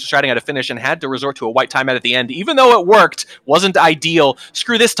Screw was deciding how to finish and had to resort to a white timeout at the end. Even though it worked, wasn't ideal.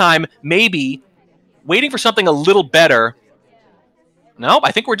 Screw this time, maybe waiting for something a little better. No,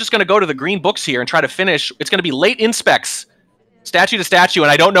 I think we're just going to go to the green books here and try to finish. It's going to be late inspects. Statue to statue, and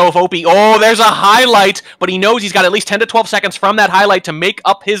I don't know if Opie... Oh, there's a highlight, but he knows he's got at least 10 to 12 seconds from that highlight to make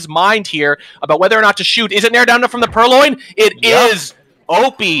up his mind here about whether or not to shoot. Is it narrowed down enough from the Purloin? It is!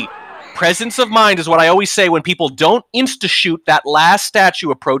 Opie. Presence of mind is what I always say when people don't insta-shoot that last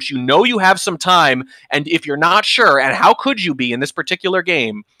statue approach. You know you have some time, and if you're not sure, and how could you be in this particular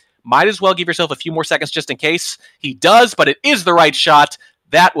game, might as well give yourself a few more seconds just in case. He does, but it is the right shot.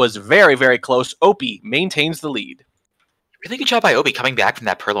 That was very, very close. Opie maintains the lead. Really good job by Opie coming back from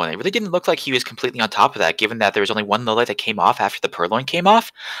that Purloin. It really didn't look like he was completely on top of that, given that there was only one low light that came off after the Purloin came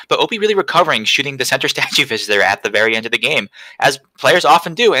off. But Opie really recovering, shooting the center statue visitor at the very end of the game, as players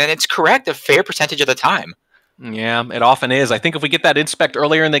often do, and it's correct a fair percentage of the time. Yeah, it often is. I think if we get that inspect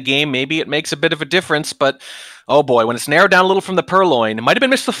earlier in the game, maybe it makes a bit of a difference, but oh boy, when it's narrowed down a little from the Purloin, it might have been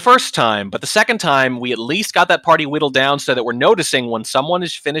missed the first time, but the second time, we at least got that party whittled down so that we're noticing when someone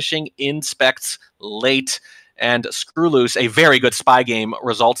is finishing inspects late. And skrewwl00se, a very good spy game,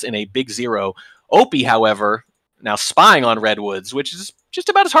 results in a big 0. Opie, however, now spying on Redwoods, which is just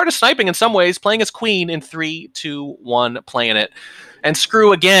about as hard as sniping in some ways, playing as queen in 3, 2, 1, playing it. And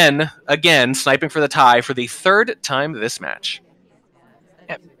Screw again, sniping for the tie for the third time this match.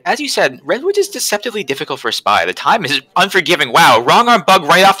 As you said, Redwoods is deceptively difficult for a spy. The time is unforgiving. Wow, wrong arm bug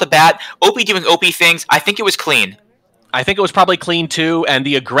right off the bat. Opie doing Opie things. I think it was clean. I think it was probably clean too, and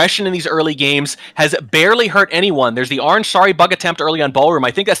the aggression in these early games has barely hurt anyone. There's the orange sorry bug attempt early on Ballroom.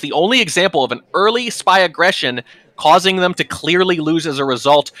 I think that's the only example of an early spy aggression causing them to clearly lose as a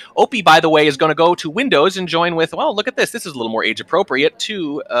result. Opie, by the way, is going to go to Windows and join with, well, look at this. This is a little more age appropriate.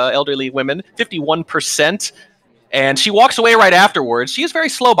 Two elderly women, 51%. And she walks away right afterwards. She is very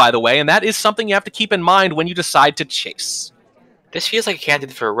slow, by the way, and that is something you have to keep in mind when you decide to chase. This feels like a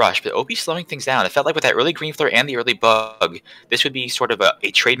candidate for a rush, but Opie's slowing things down. It felt like with that early green flare and the early bug, this would be sort of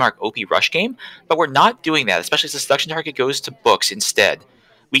a trademark Opie rush game, but we're not doing that, especially as the seduction target goes to books instead.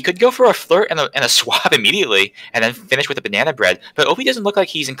 We could go for a flirt and a swab immediately, and then finish with a banana bread, but Opie doesn't look like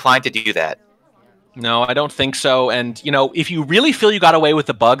he's inclined to do that. No, I don't think so. And, you know, if you really feel you got away with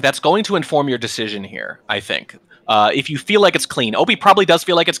the bug, that's going to inform your decision here, I think. If you feel like it's clean. Opie probably does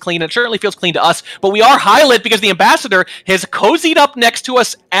feel like it's clean. It certainly feels clean to us. But we are high-lit because the ambassador has cozied up next to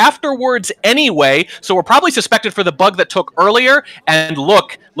us afterwards anyway. So we're probably suspected for the bug that took earlier. And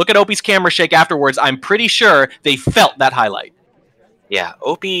look at Opie's camera shake afterwards. I'm pretty sure they felt that highlight. Yeah,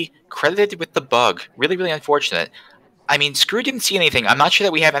 Opie credited with the bug. Really, really unfortunate. I mean, Screw didn't see anything. I'm not sure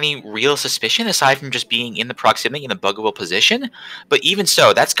that we have any real suspicion aside from just being in the proximity in a buggable position. But even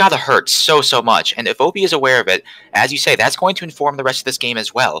so, that's got to hurt so much. And if Opie is aware of it, as you say, that's going to inform the rest of this game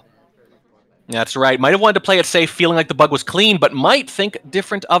as well. That's right. Might have wanted to play it safe, feeling like the bug was clean, but might think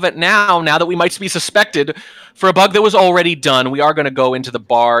different of it now that we might be suspected for a bug that was already done. We are going to go into the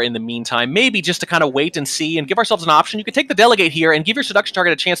bar in the meantime, maybe just to kind of wait and see and give ourselves an option. You could take the delegate here and give your seduction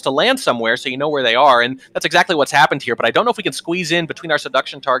target a chance to land somewhere so you know where they are, and that's exactly what's happened here, but I don't know if we can squeeze in between our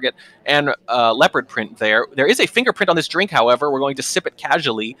seduction target and leopard print there. There is a fingerprint on this drink, however. We're going to sip it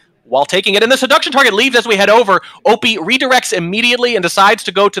casually while taking it, and the seduction target leaves as we head over. Opie redirects immediately and decides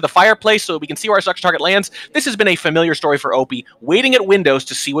to go to the fireplace so we can see where our seduction target lands. This has been a familiar story for Opie, waiting at windows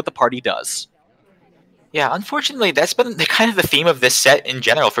to see what the party does. Yeah, unfortunately, that's been kind of the theme of this set in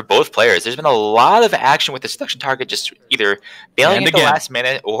general for both players. There's been a lot of action with the seduction target just either bailing at the last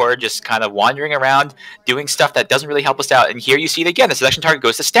minute or just kind of wandering around, doing stuff that doesn't really help us out. And here you see it again. The seduction target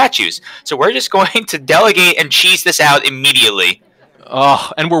goes to statues. So we're just going to delegate and cheese this out immediately.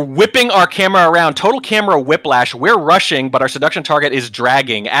 Oh, and we're whipping our camera around. Total camera whiplash. We're rushing, but our seduction target is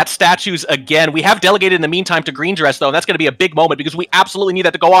dragging. At statues again. We have delegated in the meantime to green dress, though, and that's going to be a big moment because we absolutely need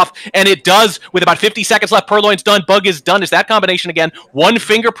that to go off, and it does with about 50 seconds left. Purloin's done. Bug is done. It's that combination again. One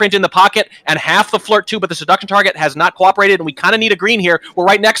fingerprint in the pocket and half the flirt, too, but the seduction target has not cooperated, and we kind of need a green here. We're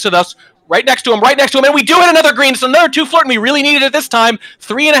right next to us. Right next to him, and we do it another green. It's another 2 flirt, and we really needed it this time.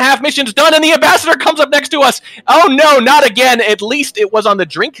 3.5 missions done, and the ambassador comes up next to us. Oh no, not again. At least it was on the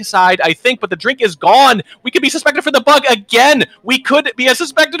drink side, I think, but the drink is gone. We could be suspected for the bug again. We could be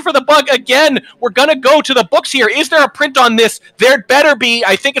suspected for the bug again. We're gonna go to the books here. Is there a print on this? There better be.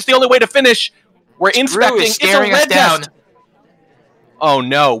 I think it's the only way to finish. We're inspecting. It's a red down. Oh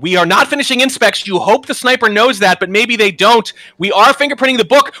no, we are not finishing inspects. You hope the sniper knows that, but maybe they don't. We are fingerprinting the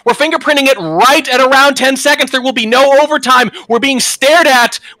book. We're fingerprinting it right at around 10 seconds. There will be no overtime. We're being stared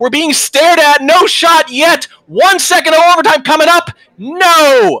at. We're being stared at. No shot yet. 1 second of overtime coming up.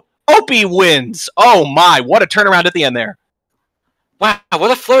 No! Opie wins. Oh my, what a turnaround at the end there. Wow,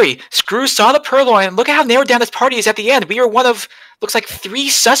 what a flurry. Screw saw the purloin. Look at how narrowed down this party is at the end. We are one of, looks like 3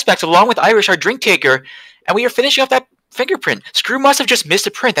 suspects along with Irish, our drink taker, and we are finishing off that fingerprint. Screw must have just missed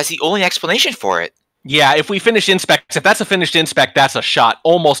a print. That's the only explanation for it. Yeah, if we finish inspect, if that's a finished inspect, that's a shot.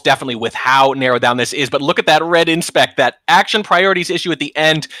 Almost definitely with how narrowed down this is. But look at that red inspect, that action priorities issue at the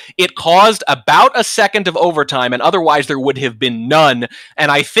end. It caused about a second of overtime, and otherwise there would have been none.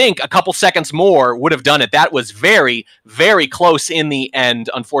 And I think a couple seconds more would have done it. That was very, very close in the end,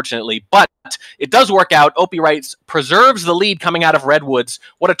 unfortunately. But it does work out. OpiWrites preserves the lead coming out of Redwoods.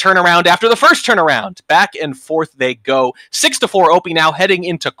 What a turnaround after the first turnaround. Back and forth they go. 6-4 Opie now heading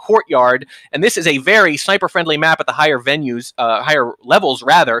into Courtyard. And this is a very sniper-friendly map at the higher venues, higher levels,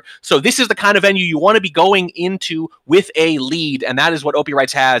 rather. So this is the kind of venue you want to be going into with a lead, and that is what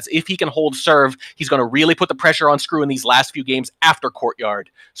OpiWrites has. If he can hold serve, he's going to really put the pressure on Screw in these last few games after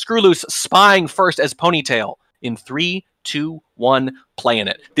Courtyard. Skrewwl00se spying first as Ponytail in 3, 2, 1, playing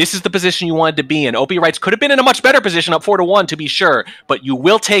it. This is the position you wanted to be in. OpiWrites could have been in a much better position, up 4-1 to be sure, but you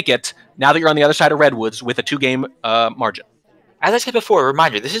will take it now that you're on the other side of Redwoods with a 2-game margin. As I said before, a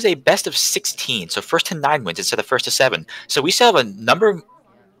reminder, this is a best of 16, so first to 9 wins instead of first to 7. So we still have a number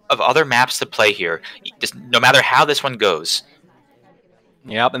of other maps to play here, just no matter how this one goes.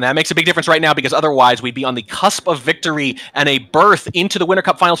 Yep, and that makes a big difference right now because otherwise we'd be on the cusp of victory and a berth into the Winter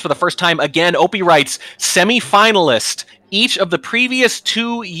Cup Finals for the first time again. OpiWrites, semi-finalist. Each of the previous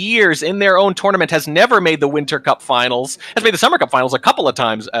 2 years in their own tournament has never made the Winter Cup Finals. Has made the Summer Cup Finals a couple of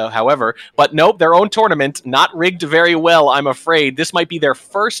times, however. But nope, their own tournament, not rigged very well, I'm afraid. This might be their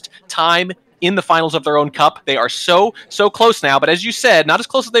first time in the finals of their own cup. They are so close now, but as you said, not as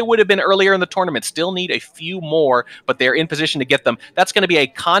close as they would have been earlier in the tournament. Still need a few more, but they're in position to get them. That's going to be a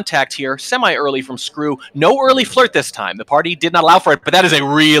contact here, semi-early from Skrew. No early flirt this time. The party did not allow for it, but that is a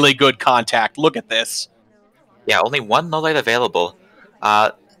really good contact. Look at this. Yeah, only one low light available.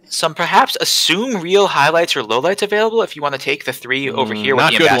 Some perhaps assume real highlights or lowlights available if you want to take the 3 over here with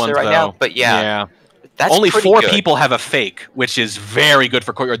the ambassador right now. But yeah. That's only 4 good. people have a fake, which is very good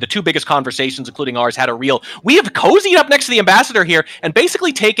for Courtyard. The 2 biggest conversations, including ours, had a real. We have cozied up next to the ambassador here and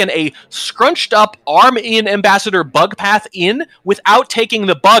basically taken a scrunched up arm-in ambassador bug path in without taking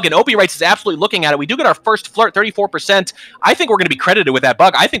the bug. And OpiWrites is absolutely looking at it. We do get our first flirt, 34%. I think we're going to be credited with that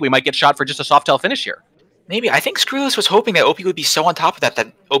bug. I think we might get shot for just a soft tail finish here. Maybe. I think skrewwl00se was hoping that Opie would be so on top of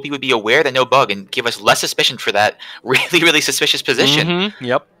that Opie would be aware that no bug and give us less suspicion for that really suspicious position.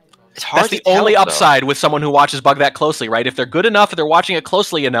 Yep. It's hard That's the only upside with someone who watches bug that closely, right? If they're good enough, if they're watching it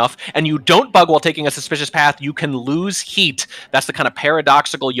closely enough, and you don't bug while taking a suspicious path, you can lose heat. That's the kind of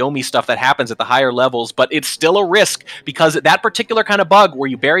paradoxical Yomi stuff that happens at the higher levels, but it's still a risk because that particular kind of bug where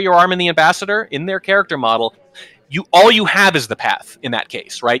you bury your arm in the ambassador, in their character model, all you have is the path in that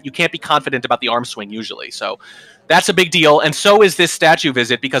case, right? You can't be confident about the arm swing usually, so that's a big deal, and so is this statue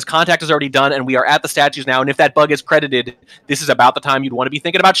visit because contact is already done, and we are at the statues now, and if that bug is credited, this is about the time you'd want to be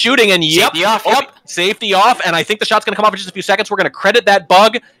thinking about shooting, and Safety off, yep. Safety off, and I think the shot's going to come off in just a few seconds. We're going to credit that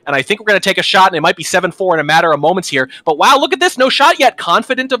bug, and I think we're going to take a shot, and it might be 7-4 in a matter of moments here, but wow, look at this, no shot yet,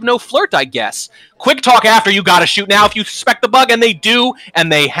 confident of no flirt, I guess. Quick talk after, you got to shoot now if you suspect the bug, and they do,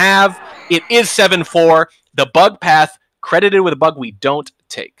 and they have. It is 7-4, the bug path credited with a bug we don't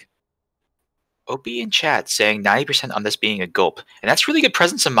take. Opie in chat saying 90% on this being a gulp, and that's really good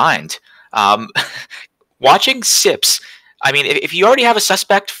presence of mind. Watching sips, I mean, if you already have a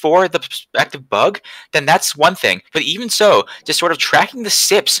suspect for the prospective bug, then that's one thing. But even so, just sort of tracking the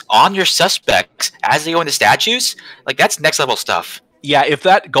sips on your suspects as they go into statues, like that's next level stuff. Yeah, if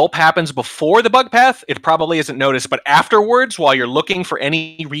that gulp happens before the bug path, it probably isn't noticed. But afterwards, while you're looking for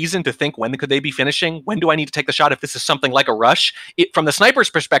any reason to think when could they be finishing, when do I need to take the shot if this is something like a rush, from the sniper's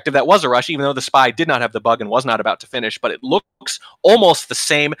perspective, that was a rush, even though the spy did not have the bug and was not about to finish. But it looks almost the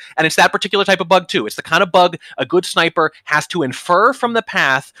same, and it's that particular type of bug too. It's the kind of bug a good sniper has to infer from the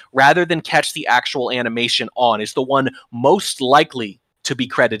path rather than catch the actual animation on. It's the one most likely to be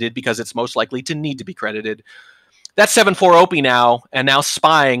credited because it's most likely to need to be credited. That's 7-4 Opie now, and now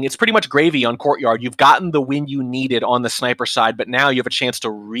spying. It's pretty much gravy on Courtyard. You've gotten the win you needed on the sniper side, but now you have a chance to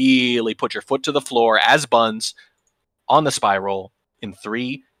really put your foot to the floor as Buns on the spy roll in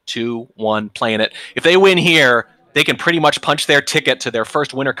 3, 2, 1, playing it. If they win here, they can pretty much punch their ticket to their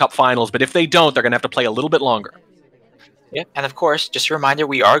first Winter Cup Finals, but if they don't, they're going to have to play a little bit longer. Yeah, and of course, just a reminder,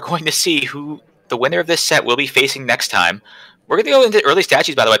 we are going to see who the winner of this set will be facing next time. We're going to go into early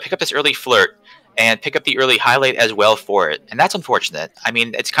statues, by the way, pick up this early flirt, and pick up the early highlight as well for it. And that's unfortunate. I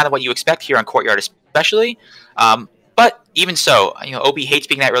mean, it's kind of what you expect here on Courtyard especially. But even so, you know, Opie hates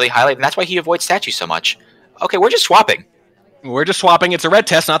being that early highlight, and that's why he avoids statues so much. Okay, we're just swapping. We're just swapping. It's a red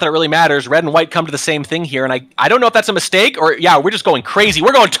test, not that it really matters. Red and white come to the same thing here, and I don't know if that's a mistake or, yeah, we're just going crazy.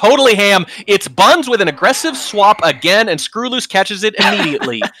 We're going totally ham. It's Buns with an aggressive swap again, and skrewwl00se catches it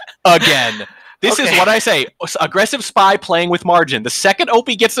immediately again. This is what I say. Aggressive spy playing with margin. The second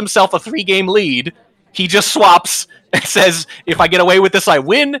Opie gets himself a 3-game lead, he just swaps and says, if I get away with this, I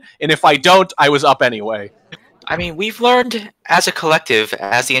win, and if I don't, I was up anyway. I mean, we've learned as a collective,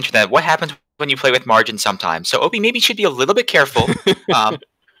 as the internet, what happens when you play with margin sometimes. So Opie maybe should be a little bit careful.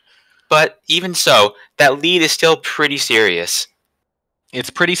 But even so, that lead is still pretty serious.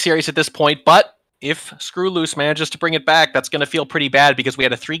 It's pretty serious at this point, but if skrewwl00se manages to bring it back, that's going to feel pretty bad because we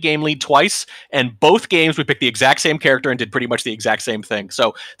had a 3-game lead twice, and both games we picked the exact same character and did pretty much the exact same thing.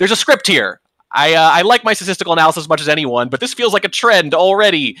 So there's a script here. I like my statistical analysis as much as anyone, but this feels like a trend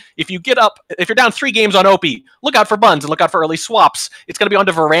already. If you're down 3 games on Opie, look out for Buns and look out for early swaps. It's going to be on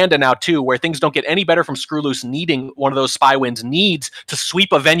to Veranda now, too, where things don't get any better from skrewwl00se needing one of those spy wins, needs to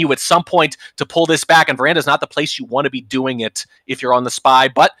sweep a venue at some point to pull this back, and Veranda's not the place you want to be doing it if you're on the spy,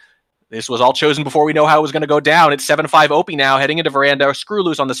 but this was all chosen before we know how it was going to go down. It's 7-5 Opie now, heading into Veranda,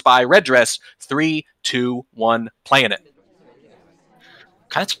 skrewwl00se on the spy, red dress, 3, 2, 1, playing it.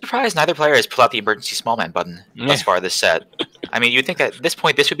 Kind of surprised neither player has pulled out the emergency small man button thus far this set. I mean, you'd think that at this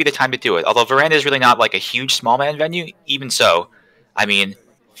point, this would be the time to do it. Although Veranda is really not like a huge small man venue, even so, I mean,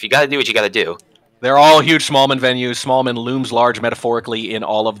 if you got to do what you got to do. They're all huge Smallman venues. Smallman looms large metaphorically in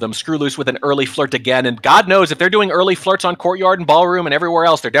all of them. Screwloose with an early flirt again, and God knows if they're doing early flirts on Courtyard and Ballroom and everywhere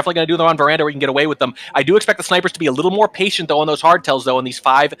else, they're definitely going to do them on Veranda where you can get away with them. I do expect the snipers to be a little more patient, though, on those hardtails, though, in these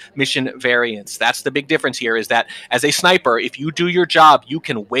 5 mission variants. That's the big difference here, is that as a sniper, if you do your job, you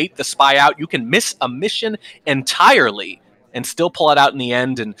can wait the spy out. You can miss a mission entirely and still pull it out in the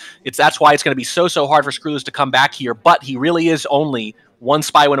end, and that's why it's going to be so hard for Screwloose to come back here, but he really is only 1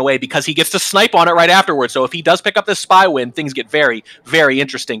 spy win away because he gets to snipe on it right afterwards. So if he does pick up this spy win, things get very, very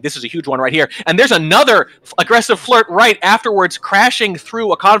interesting. This is a huge one right here. And there's another aggressive flirt right afterwards, crashing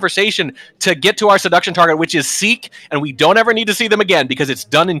through a conversation to get to our seduction target, which is Seek, and we don't ever need to see them again because it's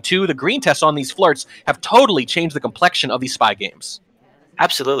done in 2. The green tests on these flirts have totally changed the complexion of these spy games.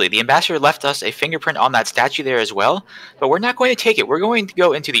 Absolutely. The ambassador left us a fingerprint on that statue there as well, but we're not going to take it. We're going to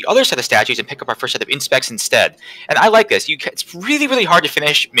go into the other set of statues and pick up our first set of inspects instead. And I like this. It's really, really hard to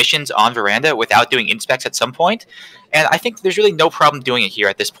finish missions on Veranda without doing inspects at some point, and I think there's really no problem doing it here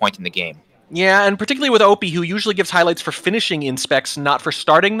at this point in the game. Yeah, and particularly with Opie, who usually gives highlights for finishing inspects, not for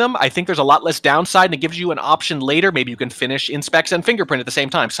starting them, I think there's a lot less downside, and it gives you an option later. Maybe you can finish inspects and fingerprint at the same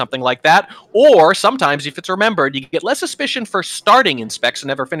time, something like that. Or sometimes, if it's remembered, you get less suspicion for starting inspects and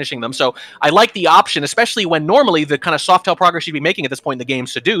never finishing them. So I like the option, especially when normally the kind of soft tail progress you'd be making at this point in the game,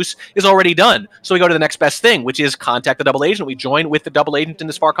 Seduce, is already done. So we go to the next best thing, which is contact the double agent. We join with the double agent in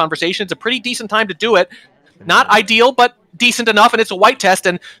this far conversation. It's a pretty decent time to do it. Not ideal, but decent enough, and it's a white test,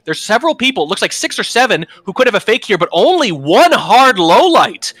 and there's several people, it looks like 6 or 7, who could have a fake here, but only 1 hard low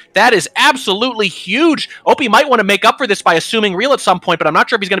light. That is absolutely huge. Opie might want to make up for this by assuming real at some point, but I'm not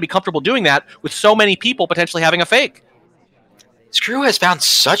sure if he's going to be comfortable doing that with so many people potentially having a fake. Screw has found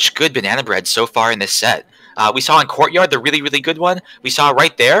such good banana bread so far in this set. We saw in Courtyard the really, really good one. We saw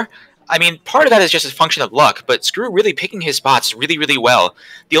right there. I mean, part of that is just a function of luck, but Screw really picking his spots really, really well.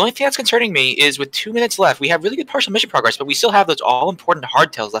 The only thing that's concerning me is with 2 minutes left, we have really good partial mission progress, but we still have those all-important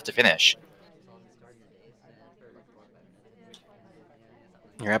hardtails left to finish.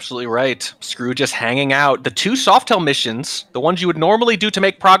 You're absolutely right. Screw just hanging out. The 2 softail missions, the ones you would normally do to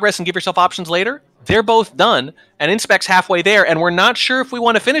make progress and give yourself options later, they're both done, and Inspec's halfway there, and we're not sure if we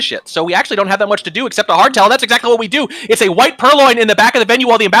want to finish it. So we actually don't have that much to do except a hardtail, and that's exactly what we do. It's a white purloin in the back of the venue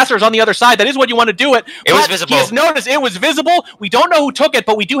while the ambassador's on the other side. That is what you want to do it. It was visible. He has noticed it was visible. We don't know who took it,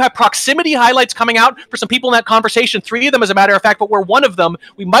 but we do have proximity highlights coming out for some people in that conversation. 3 of them, as a matter of fact, but we're one of them.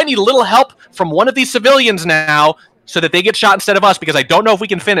 We might need a little help from one of these civilians now so that they get shot instead of us, because I don't know if we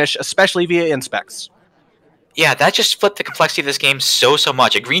can finish, especially via Inspects. Yeah, that just flipped the complexity of this game so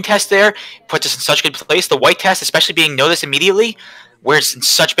much. A green test there puts us in such good place. The white test, especially being noticed immediately, we're in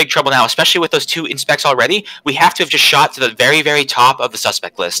such big trouble now, especially with those 2 inspects already. We have to have just shot to the very, very top of the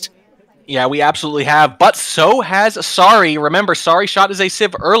suspect list. Yeah, we absolutely have, but so has Sari. Remember, Sari shot as a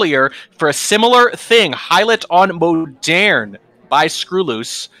civ earlier for a similar thing, highlight on Modern by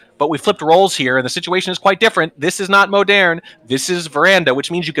Screwloose. But we flipped roles here, and the situation is quite different. This is not Modern. This is Veranda, which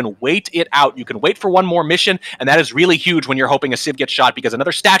means you can wait it out. You can wait for one more mission, and that is really huge when you're hoping a civ gets shot, because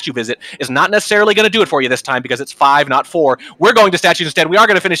another statue visit is not necessarily going to do it for you this time, because it's 5, not 4. We're going to statues instead. We are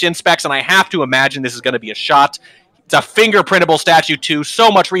going to finish Inspects, and I have to imagine this is going to be a shot. It's a fingerprintable statue, too.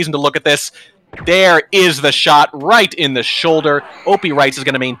 So much reason to look at this. There is the shot right in the shoulder. OpiWrites is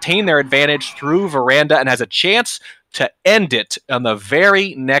going to maintain their advantage through Veranda and has a chance to end it on the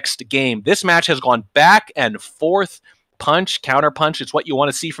very next game. This match has gone back and forth. Punch, counter punch. It's what you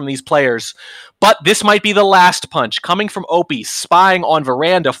want to see from these players. But this might be the last punch coming from Opie, spying on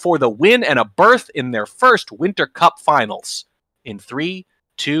Veranda for the win and a berth in their first Winter Cup Finals. In 3,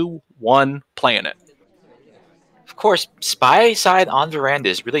 2, 1, playing it. Of course, spy side on Veranda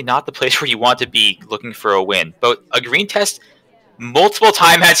is really not the place where you want to be looking for a win. But a green test multiple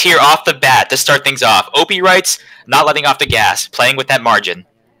time hats here off the bat to start things off. OpiWrites not letting off the gas, playing with that margin.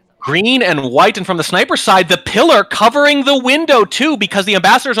 Green and white, and from the sniper side, the pillar covering the window too, because the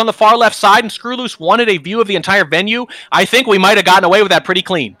ambassador's on the far left side and Screwloose wanted a view of the entire venue. I think we might have gotten away with that pretty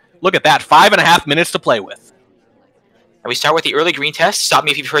clean. Look at that, 5.5 minutes to play with. And we start with the early green test. Stop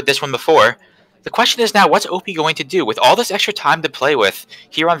me if you've heard this one before. The question is now, what's Opie going to do with all this extra time to play with,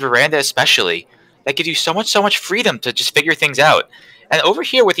 here on Veranda especially? That gives you so much freedom to just figure things out. And over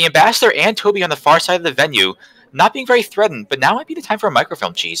here with the ambassador and Toby on the far side of the venue, not being very threatened, but now might be the time for a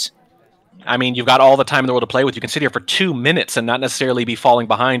microfilm, Cheese. I mean, you've got all the time in the world to play with. You can sit here for 2 minutes and not necessarily be falling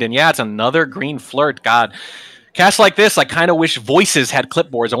behind. And yeah, it's another green flirt. God, Casts like this, I kind of wish Voices had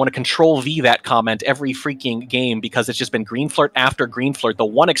clipboards. I want to Control V that comment every freaking game because it's just been green flirt after green flirt. The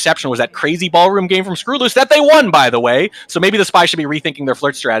one exception was that crazy ballroom game from skrewwl00se that they won, by the way. So maybe the Spy should be rethinking their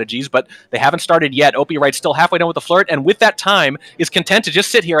flirt strategies, but they haven't started yet. OpiWrites still halfway done with the flirt, and with that time is content to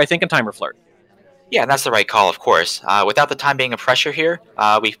just sit here, I think, and timer flirt. Yeah, and that's the right call, of course. Without the time being a pressure here,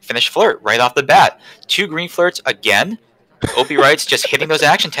 we finished flirt right off the bat. 2 green flirts again. OpiWrites just hitting those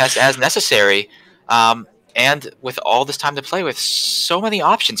action tests as necessary. And with all this time to play with, so many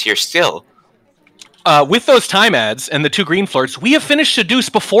options here still. With those time ads and the 2 green flirts, we have finished Seduce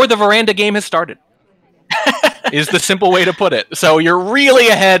before the veranda game has started. Is the simple way to put it. So you're really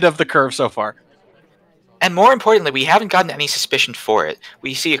ahead of the curve so far. And more importantly, we haven't gotten any suspicion for it.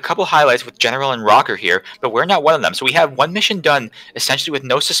 We see a couple highlights with General and Rocker here, but we're not one of them. So we have one mission done essentially with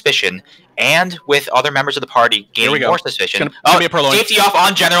no suspicion, and with other members of the party gaining more suspicion. Safety off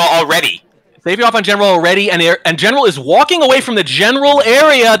on General already. Safety off on General already, and General is walking away from the general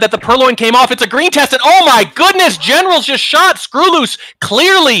area that the Purloin came off. It's a green test, and oh my goodness, General's just shot skrewwl00se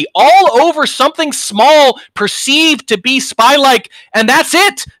clearly all over something small, perceived to be spy-like, and that's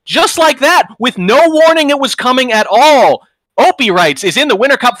it! Just like that, with no warning it was coming at all. OpiWrites is in the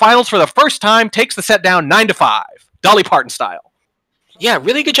Winter Cup Finals for the first time, takes the set down 9-5, Dolly Parton style. Yeah,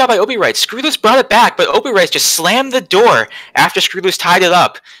 really good job by OpiWrites. skrewwl00se brought it back, but OpiWrites just slammed the door after skrewwl00se tied it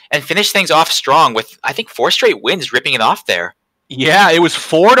up and finished things off strong with, I think, 4 straight wins ripping it off there. Yeah, it was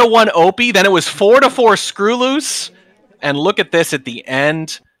 4-1 Opie, then it was 4-4 skrewwl00se, and look at this at the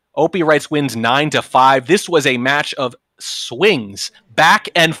end. OpiWrites wins 9-5. This was a match of swings back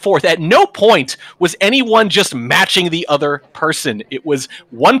and forth. At no point was anyone just matching the other person. It was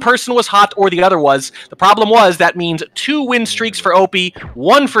one person was hot or the other was. The problem was that means 2 win streaks for Opie,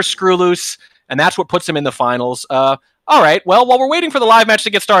 1 for skrewwl00se, and that's what puts him in the finals. All right, well, while we're waiting for the live match to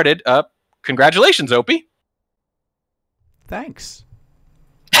get started, congratulations, Opie. Thanks.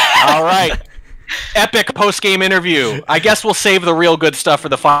 All right. Epic post-game interview. I guess we'll save the real good stuff for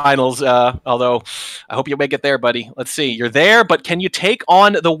the finals, although I hope you make it there, buddy. Let's see. You're there, but can you take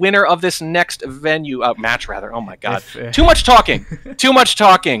on the winner of this next match, rather? Oh, my God. Too much talking. Too much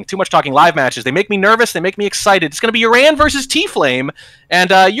talking. Too much talking. Live matches. They make me nervous. They make me excited. It's going to be Iran versus T-Flame, and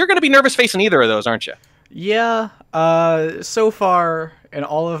you're going to be nervous facing either of those, aren't you? Yeah. So far, in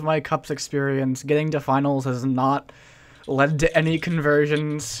all of my Cups experience, getting to finals has not led to any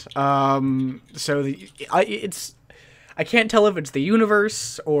conversions. So I can't tell if it's the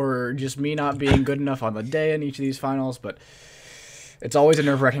universe or just me not being good enough on the day in each of these finals, but it's always a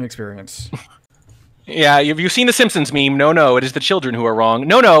nerve-wracking experience. Yeah, have you seen the Simpsons meme? No, it is the children who are wrong.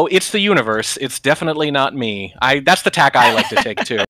 No, it's the universe. It's definitely not me. That's the tack I like to take, too.